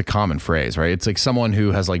a common phrase, right? It's like someone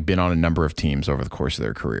who has like been on a number of teams over the course of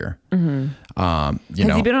their career. Mm-hmm. Has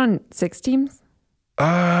he been on 6 teams?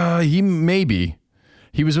 He maybe.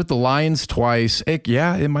 He was with the Lions twice.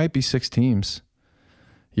 It might be 6 teams.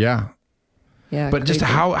 Yeah. Yeah. But crazy. just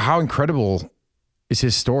how incredible is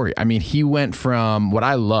his story. I mean, he went from what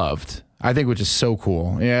I loved, I think, which is so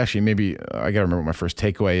cool. Yeah, actually, maybe I got to remember what my first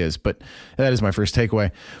takeaway is, but that is my first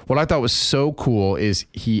takeaway. What I thought was so cool is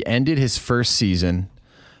he ended his first season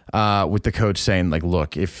with the coach saying, like,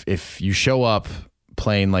 look, if you show up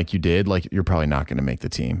playing like you did, like, you're probably not going to make the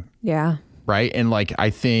team. Yeah. Right. And like, I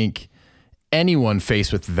think anyone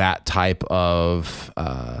faced with that type of,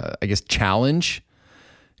 I guess, challenge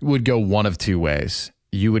would go one of two ways.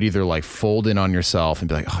 You would either like fold in on yourself and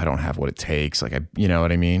be like, oh, I don't have what it takes. Like, you know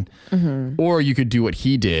what I mean? Mm-hmm. Or you could do what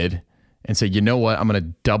he did and say, you know what? I'm going to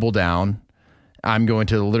double down. I'm going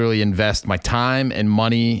to literally invest my time and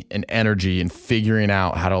money and energy in figuring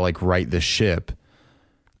out how to like right this ship.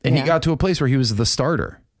 And he got to a place where he was the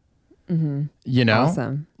starter. Mm-hmm. You know,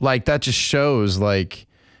 awesome. Like that just shows like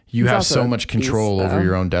you have so much control over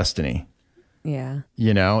your own destiny. Yeah.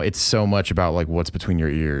 You know, it's so much about like what's between your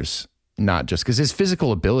ears, not just because his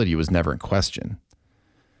physical ability was never in question.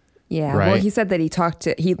 Yeah. Right? Well, he said that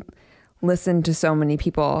he listened to so many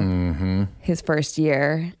people his first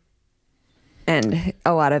year, and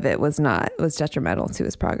a lot of it was detrimental to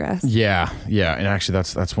his progress. Yeah. Yeah. And actually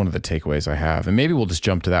that's one of the takeaways I have. And maybe we'll just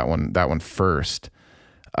jump to that one first.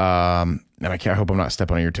 And I hope I'm not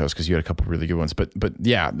stepping on your toes because you had a couple really good ones, but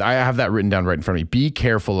yeah, I have that written down right in front of me. Be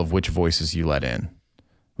careful of which voices you let in.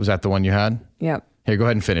 Was that the one you had? Yep. Here, go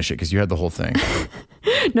ahead and finish it because you had the whole thing.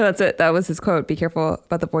 No, that's it. That was his quote. Be careful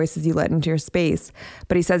about the voices you let into your space.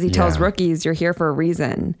 But he says he tells rookies, you're here for a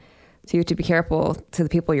reason. So you have to be careful to the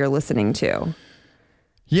people you're listening to.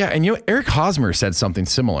 Yeah. And you know, Eric Hosmer said something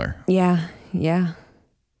similar. Yeah. Yeah.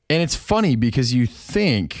 And it's funny because you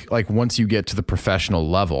think like once you get to the professional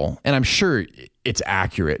level, and I'm sure it's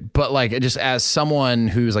accurate, but like just as someone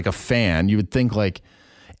who's like a fan, you would think like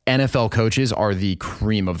NFL coaches are the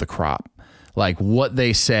cream of the crop. Like what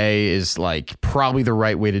they say is like probably the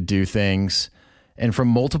right way to do things. And from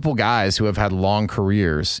multiple guys who have had long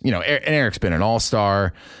careers, you know, and Eric's been an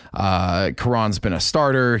all-star. Caraun's been a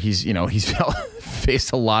starter. He's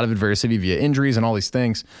faced a lot of adversity via injuries and all these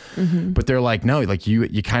things. Mm-hmm. But they're like, no, like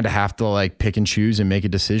you kind of have to like pick and choose and make a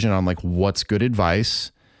decision on like what's good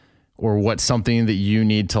advice or what's something that you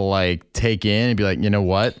need to like take in and be like, you know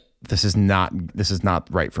what, this is not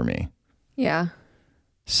right for me. Yeah.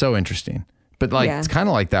 So interesting. But like, it's kind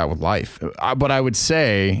of like that with life. But I would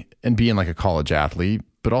say, and being like a college athlete,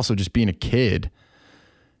 but also just being a kid,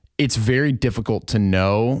 it's very difficult to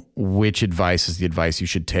know which advice is the advice you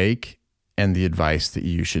should take and the advice that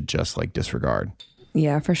you should just like disregard.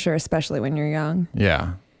 Yeah, for sure. Especially when you're young.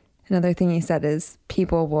 Yeah. Another thing he said is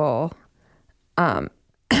people will,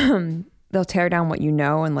 they'll tear down what you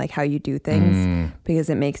know and like how you do things because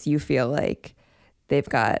it makes you feel like they've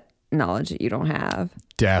got knowledge that you don't have.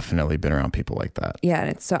 Definitely been around people like that. Yeah.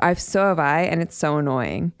 And so have I, and it's so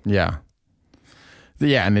annoying. Yeah.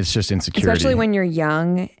 Yeah. And it's just insecurity. Especially when you're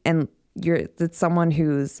young and it's someone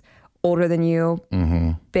who's older than you,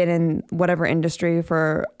 been in whatever industry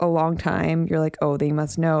for a long time. You're like, oh, they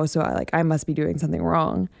must know. So I must be doing something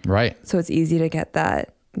wrong. Right. So it's easy to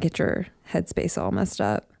get your headspace all messed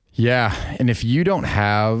up. Yeah. And if you don't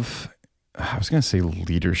have, I was going to say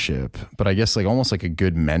leadership, but I guess like almost like a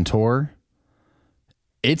good mentor,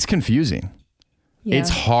 it's confusing. Yeah. It's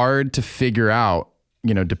hard to figure out,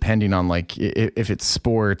 you know, depending on like if it's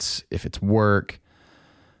sports, if it's work,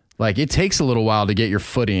 like it takes a little while to get your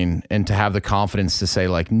footing and to have the confidence to say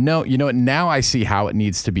like, no, you know what, now I see how it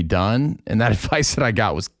needs to be done. And that advice that I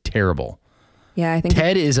got was terrible. Yeah, I think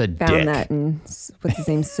Ted is a found dick. That in, what's his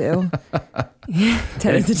name, Sue?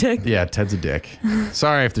 Ted is a dick. Yeah, Ted's a dick.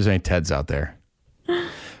 Sorry if there's any Teds out there.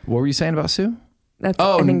 What were you saying about Sue? I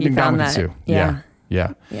think you found that. Sue. Yeah.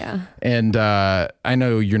 Yeah. And I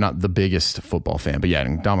know you're not the biggest football fan, but yeah,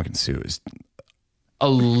 Ndamukong Suh is a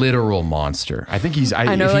literal monster. I think he's...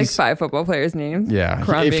 I know like 5 football players' names. Yeah.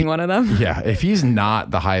 Caraun being one of them. Yeah. If he's not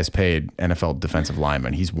the highest paid NFL defensive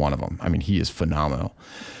lineman, he's one of them. I mean, he is phenomenal.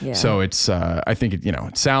 Yeah. So it's, I think,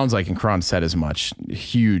 it sounds like, and Caraun said as much,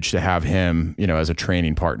 huge to have him, as a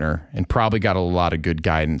training partner, and probably got a lot of good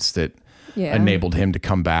guidance that enabled him to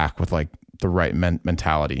come back with like the right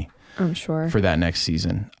mentality. I'm sure. For that next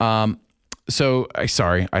season. So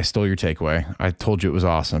sorry, I stole your takeaway. I told you it was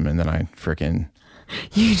awesome. And then I freaking...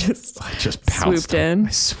 I just pounced swooped in.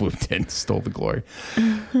 I swooped in, stole the glory.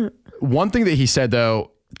 One thing that he said,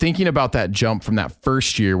 though, thinking about that jump from that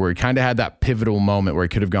first year where he kind of had that pivotal moment where he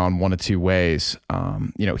could have gone one of two ways.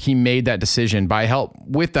 He made that decision by help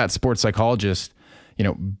with that sports psychologist,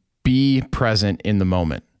 be present in the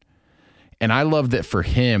moment. And I love that for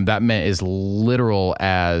him, that meant as literal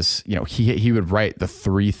as, he would write the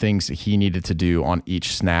 3 things that he needed to do on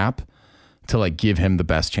each snap to like give him the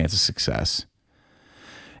best chance of success.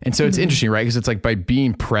 And so it's interesting, right? Because it's like by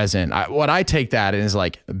being present, what I take that is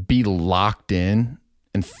like be locked in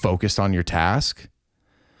and focused on your task.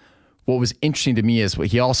 What was interesting to me is what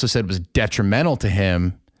he also said was detrimental to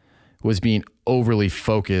him was being overly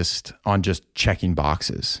focused on just checking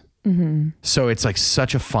boxes. So it's like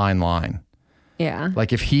such a fine line. Yeah.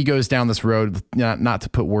 Like if he goes down this road, not to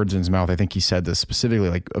put words in his mouth, I think he said this specifically,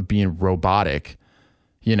 like of being robotic,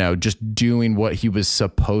 you know, just doing what he was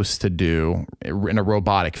supposed to do in a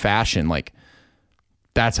robotic fashion. Like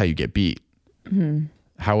that's how you get beat.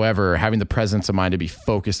 However, having the presence of mind to be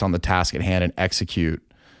focused on the task at hand and execute,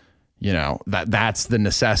 you know, that's the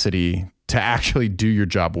necessity to actually do your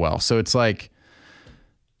job well. So it's like,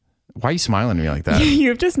 why are you smiling at me like that?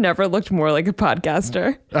 You've just never looked more like a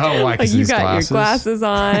podcaster. Oh, why? Like you got glasses? your glasses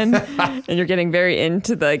on and you're getting very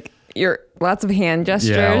into your lots of hand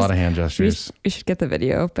gestures. Yeah, a lot of hand gestures. We should get the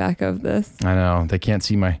video back of this. I know. They can't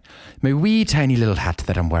see my wee tiny little hat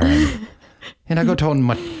that I'm wearing. And I got on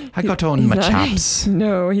my chaps.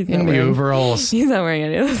 No, he's not in my wearing overalls. He's not wearing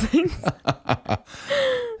any of those things.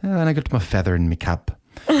 And I got my feather in my cap.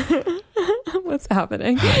 What's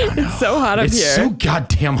happening? It's so hot up here. It's so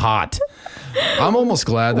goddamn hot. I'm almost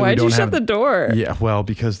glad that Why'd we don't you shut the door? Yeah, well,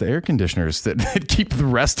 because the air conditioners that keep the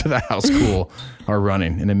rest of the house cool are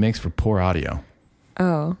running, and it makes for poor audio.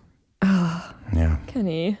 Oh. Yeah.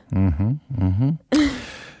 Kenny.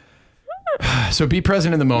 So be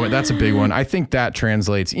present in the moment. That's a big one. I think that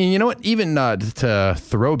translates. You know what? Even to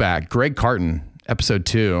throwback, Greg Carton, episode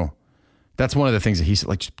 2. That's one of the things that he said,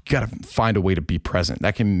 like, you got to find a way to be present.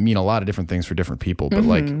 That can mean a lot of different things for different people. But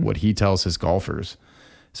like what he tells his golfers,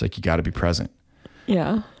 it's like, you got to be present.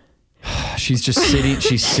 Yeah. She's just sitting.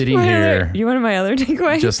 She's sitting here. You wanted my other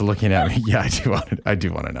takeaway? Just looking at me. Yeah, I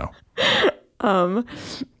do want to know.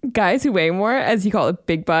 Guys who weigh more, as you call it,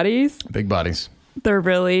 big bodies. Big bodies. They're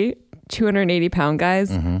really 280-pound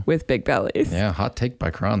guys with big bellies. Yeah, hot take by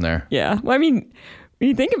Caraun there. Yeah. Well, I mean, when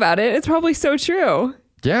you think about it, it's probably so true.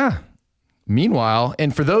 Yeah. Meanwhile,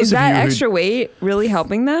 and for those Is of you that extra weight really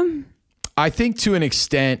helping them? I think to an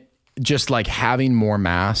extent, just like having more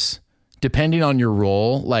mass, depending on your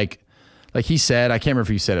role, like he said, I can't remember if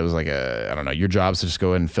he said it was like I don't know, your job is to just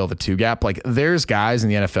go in and fill the 2 gap. Like there's guys in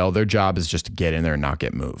the NFL, their job is just to get in there and not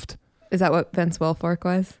get moved. Is that what Vince Wilfork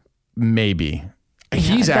was? Maybe. Yeah,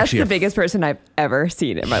 He's actually the biggest person I've ever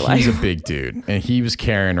seen in my life. He's a big dude, and he was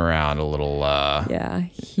carrying around a little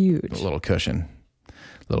huge. A little cushion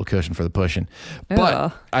for the pushing. But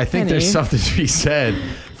Oh, I think there's something to be said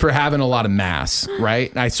for having a lot of mass,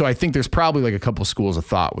 right? So I think there's probably like a couple schools of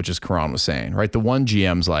thought, which is Caraun was saying, right? The one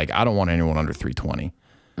GM's like, I don't want anyone under 320.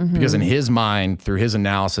 Because in his mind, through his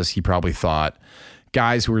analysis, he probably thought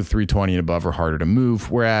guys who are 320 and above are harder to move.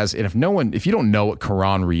 Whereas, and if you don't know what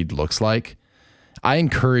Caraun Reid looks like, I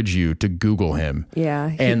encourage you to Google him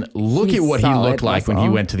and look at what he looked like when he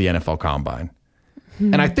went to the NFL Combine.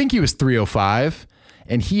 And I think he was 305.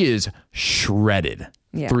 And he is shredded.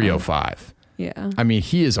 305. Yeah. I mean,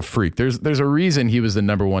 he is a freak. There's a reason he was the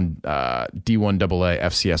number 1 D1 AA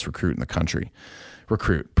FCS recruit in the country.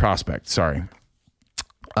 Prospect, sorry.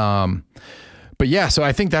 But yeah, so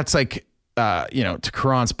I think that's like, to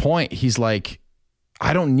Caraun's point, he's like,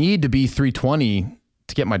 I don't need to be 320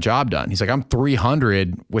 to get my job done. He's like, I'm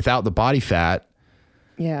 300 without the body fat.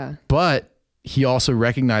 Yeah. But he also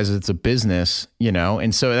recognizes it's a business,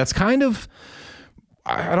 and so that's kind of,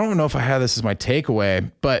 I don't know if I have this as my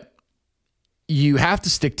takeaway, but you have to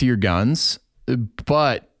stick to your guns,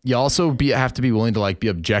 but you also have to be willing to like be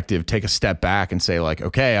objective, take a step back and say like,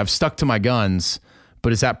 okay, I've stuck to my guns,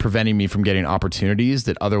 but is that preventing me from getting opportunities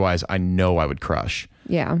that otherwise I know I would crush?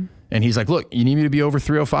 Yeah. And he's like, look, you need me to be over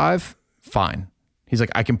 305? Fine. He's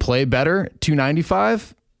like, I can play better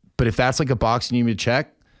 295, but if that's like a box you need me to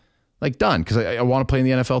check, like done. Cause I want to play in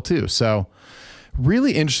the NFL too. So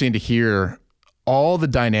really interesting to hear all the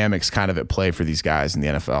dynamics kind of at play for these guys in the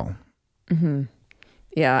NFL.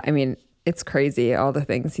 Yeah. I mean, it's crazy. All the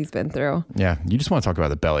things he's been through. Yeah. You just want to talk about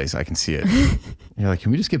the bellies. I can see it. You're like,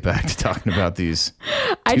 can we just get back to talking about these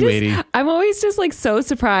 280? I'm always just like so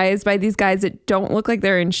surprised by these guys that don't look like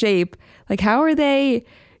they're in shape. Like, how are they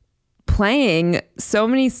playing so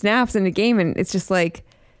many snaps in a game? And it's just like,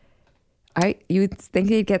 you would think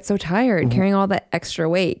they'd get so tired carrying all that extra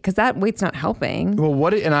weight because that weight's not helping. Well,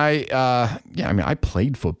 I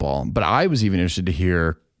played football, but I was even interested to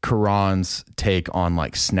hear Caraun's take on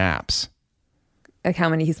like snaps. Like how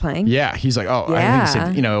many he's playing? Yeah. He's like, I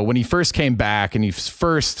think he said, when he first came back and he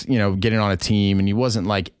first, getting on a team and he wasn't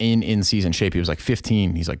like in season shape, he was like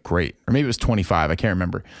 15. He's like, great. Or maybe it was 25. I can't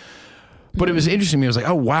remember. But it was interesting to me. I was like,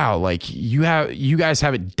 oh wow, like you guys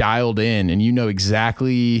have it dialed in, and you know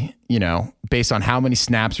exactly, based on how many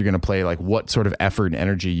snaps you're going to play, like what sort of effort and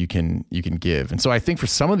energy you can give. And so I think for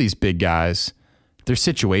some of these big guys, they're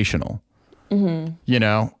situational.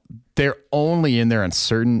 They're only in there on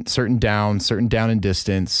certain down and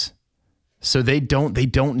distance. So they don't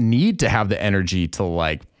need to have the energy to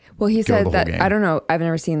like. Well, he said that, I don't know. I've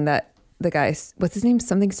never seen that. The guy, what's his name?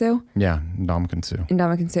 Something Sue? Yeah, Ndamukong Suh.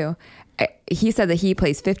 Ndamukong Suh. He said that he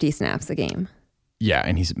plays 50 snaps a game. Yeah,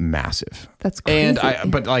 and he's massive. That's crazy.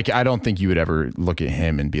 But I don't think you would ever look at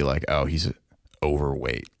him and be like, oh, he's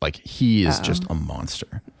overweight. Like he is just a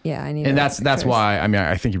monster. Yeah, I need. And that's why. I mean,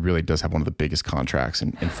 I think he really does have one of the biggest contracts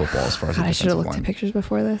in football as far as. I should have looked at pictures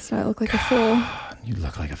before this. I look like a fool. You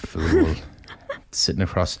look like a fool. Sitting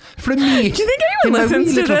across from me. Do you think anyone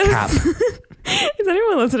listens to this? Is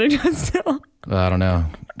anyone listening to us still? I don't know.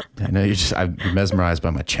 I know I'm mesmerized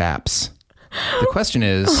by my chaps. The question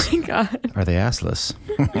is, oh my God, are they assless?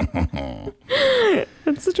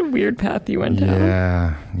 That's such a weird path you went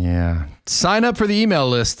down. Yeah. Sign up for the email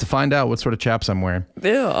list to find out what sort of chaps I'm wearing.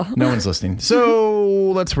 Ew. No one's listening.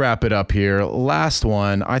 So let's wrap it up here. Last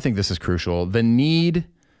one. I think this is crucial. The need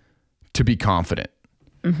to be confident.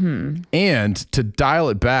 And to dial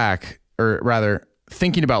it back, or rather,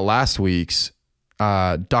 thinking about last week's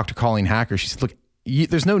Dr. Colleen Hacker, she said, look,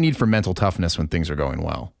 there's no need for mental toughness when things are going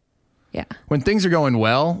well. Yeah. When things are going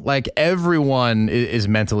well, like everyone is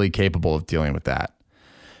mentally capable of dealing with that.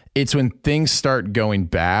 It's when things start going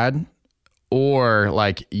bad, or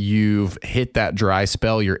like you've hit that dry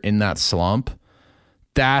spell, you're in that slump.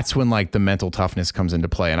 That's when like the mental toughness comes into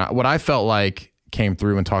play. And what I felt like came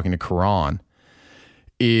through when talking to Caraun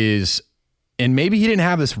is, and maybe he didn't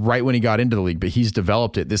have this right when he got into the league, but he's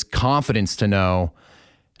developed it, this confidence to know,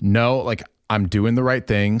 like I'm doing the right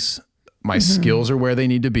things. My skills are where they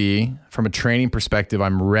need to be. From a training perspective,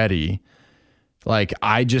 I'm ready. Like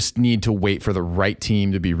I just need to wait for the right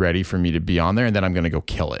team to be ready for me to be on there, and then I'm going to go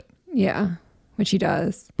kill it. Yeah, which he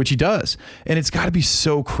does. And it's got to be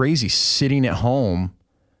so crazy sitting at home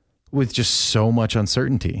with just so much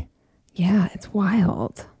uncertainty. Yeah, it's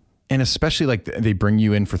wild. And especially like they bring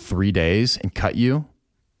you in for 3 days and cut you,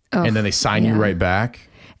 and then they sign you right back.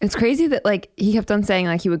 It's crazy that like he kept on saying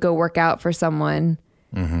like he would go work out for someone,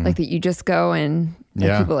 like that you just go and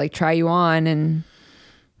like, people like try you on, and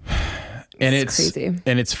it's crazy.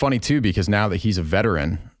 And it's funny too, because now that he's a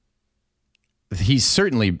veteran, he's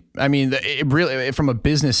certainly, I mean, it really, from a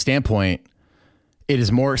business standpoint, it is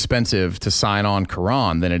more expensive to sign on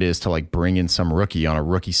Caraun than it is to like bring in some rookie on a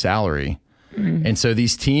rookie salary. And so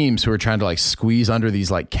these teams who are trying to like squeeze under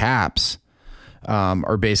these like caps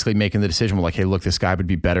are basically making the decision, well, like, hey, look, this guy would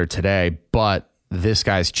be better today, but this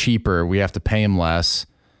guy's cheaper. We have to pay him less.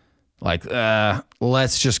 Like,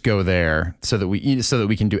 let's just go there so that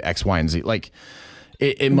we can do X, Y, and Z. Like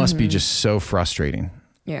it must be just so frustrating.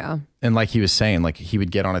 Yeah. And like he was saying, like he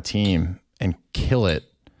would get on a team and kill it,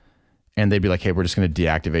 and they'd be like, hey, we're just going to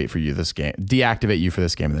deactivate you for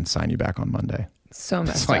this game and then sign you back on Monday. So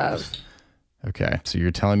messed up. Okay, so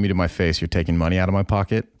you're telling me to my face you're taking money out of my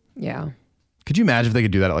pocket? Yeah. Could you imagine if they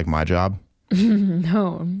could do that at like my job?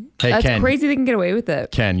 No. Hey, that's Ken, crazy they can get away with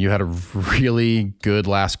it. Ken, you had a really good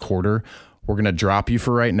last quarter. We're going to drop you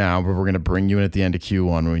for right now, but we're going to bring you in at the end of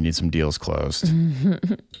Q1 when we need some deals closed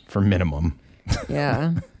for minimum.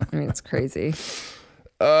 Yeah. I mean, it's crazy.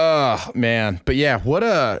 Oh, man. But yeah,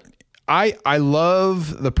 I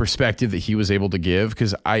love the perspective that he was able to give,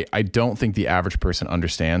 because I don't think the average person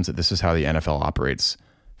understands that this is how the NFL operates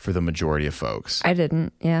for the majority of folks. I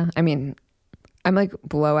didn't. Yeah. I mean, I'm like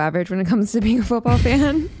below average when it comes to being a football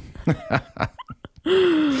fan.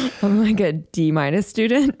 I'm like a D-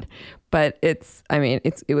 student, but it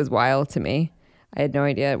was wild to me. I had no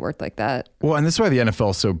idea it worked like that. Well, and this is why the NFL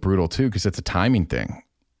is so brutal too, because it's a timing thing.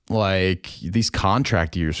 Like these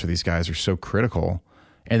contract years for these guys are so critical.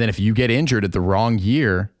 And then if you get injured at the wrong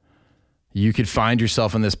year, you could find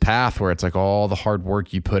yourself in this path where it's like all the hard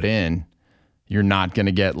work you put in, you're not going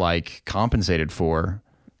to get like compensated for,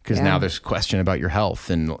 because now there's question about your health.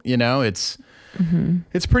 And it's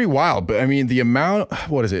pretty wild. But I mean, the amount,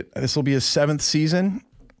 what is it? This will be his 7th season,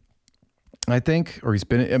 I think, or he's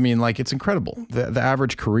been, I mean, like it's incredible. The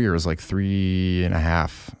average career is like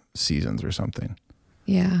 3.5 seasons or something.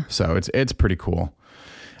 Yeah. So it's pretty cool.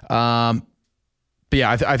 But yeah,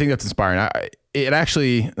 I think that's inspiring. It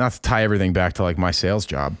actually, not to tie everything back to like my sales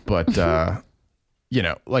job, but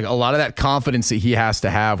like a lot of that confidence that he has to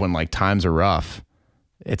have when like times are rough,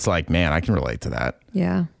 it's like, man, I can relate to that.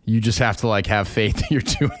 Yeah. You just have to like have faith that you're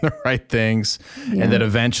doing the right things and that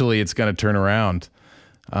eventually it's going to turn around.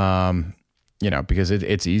 because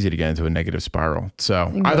it's easy to get into a negative spiral. So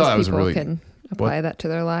think I thought most that was people really, can apply that to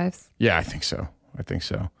their lives. yeah, I think so.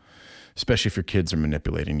 Especially if your kids are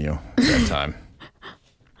manipulating you at that time.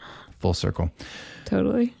 Full circle.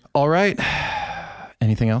 Totally. All right.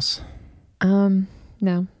 Anything else?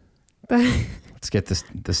 No. Let's get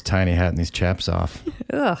this tiny hat and these chaps off.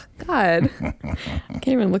 Ugh, God. I can't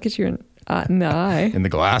even look at you in the eye. And the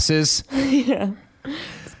glasses. Yeah.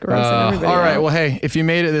 It's grossing everybody all right. out. Well, hey, if you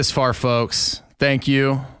made it this far, folks, thank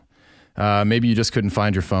you. Maybe you just couldn't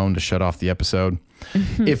find your phone to shut off the episode.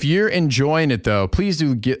 If you're enjoying it, though, please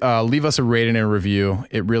do leave us a rating and a review.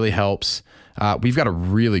 It really helps. We've got a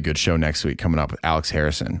really good show next week coming up with Alex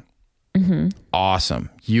Harrison. Awesome.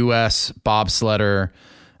 U.S. bobsledder,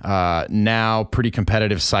 now pretty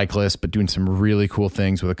competitive cyclist, but doing some really cool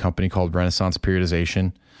things with a company called Renaissance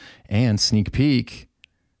Periodization. And sneak peek,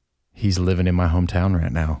 he's living in my hometown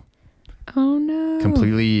right now. Oh, no.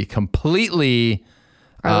 Completely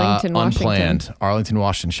Arlington, unplanned. Washington. Arlington,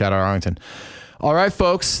 Washington. Shout out Arlington. All right,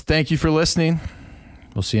 folks. Thank you for listening.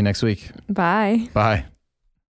 We'll see you next week. Bye. Bye.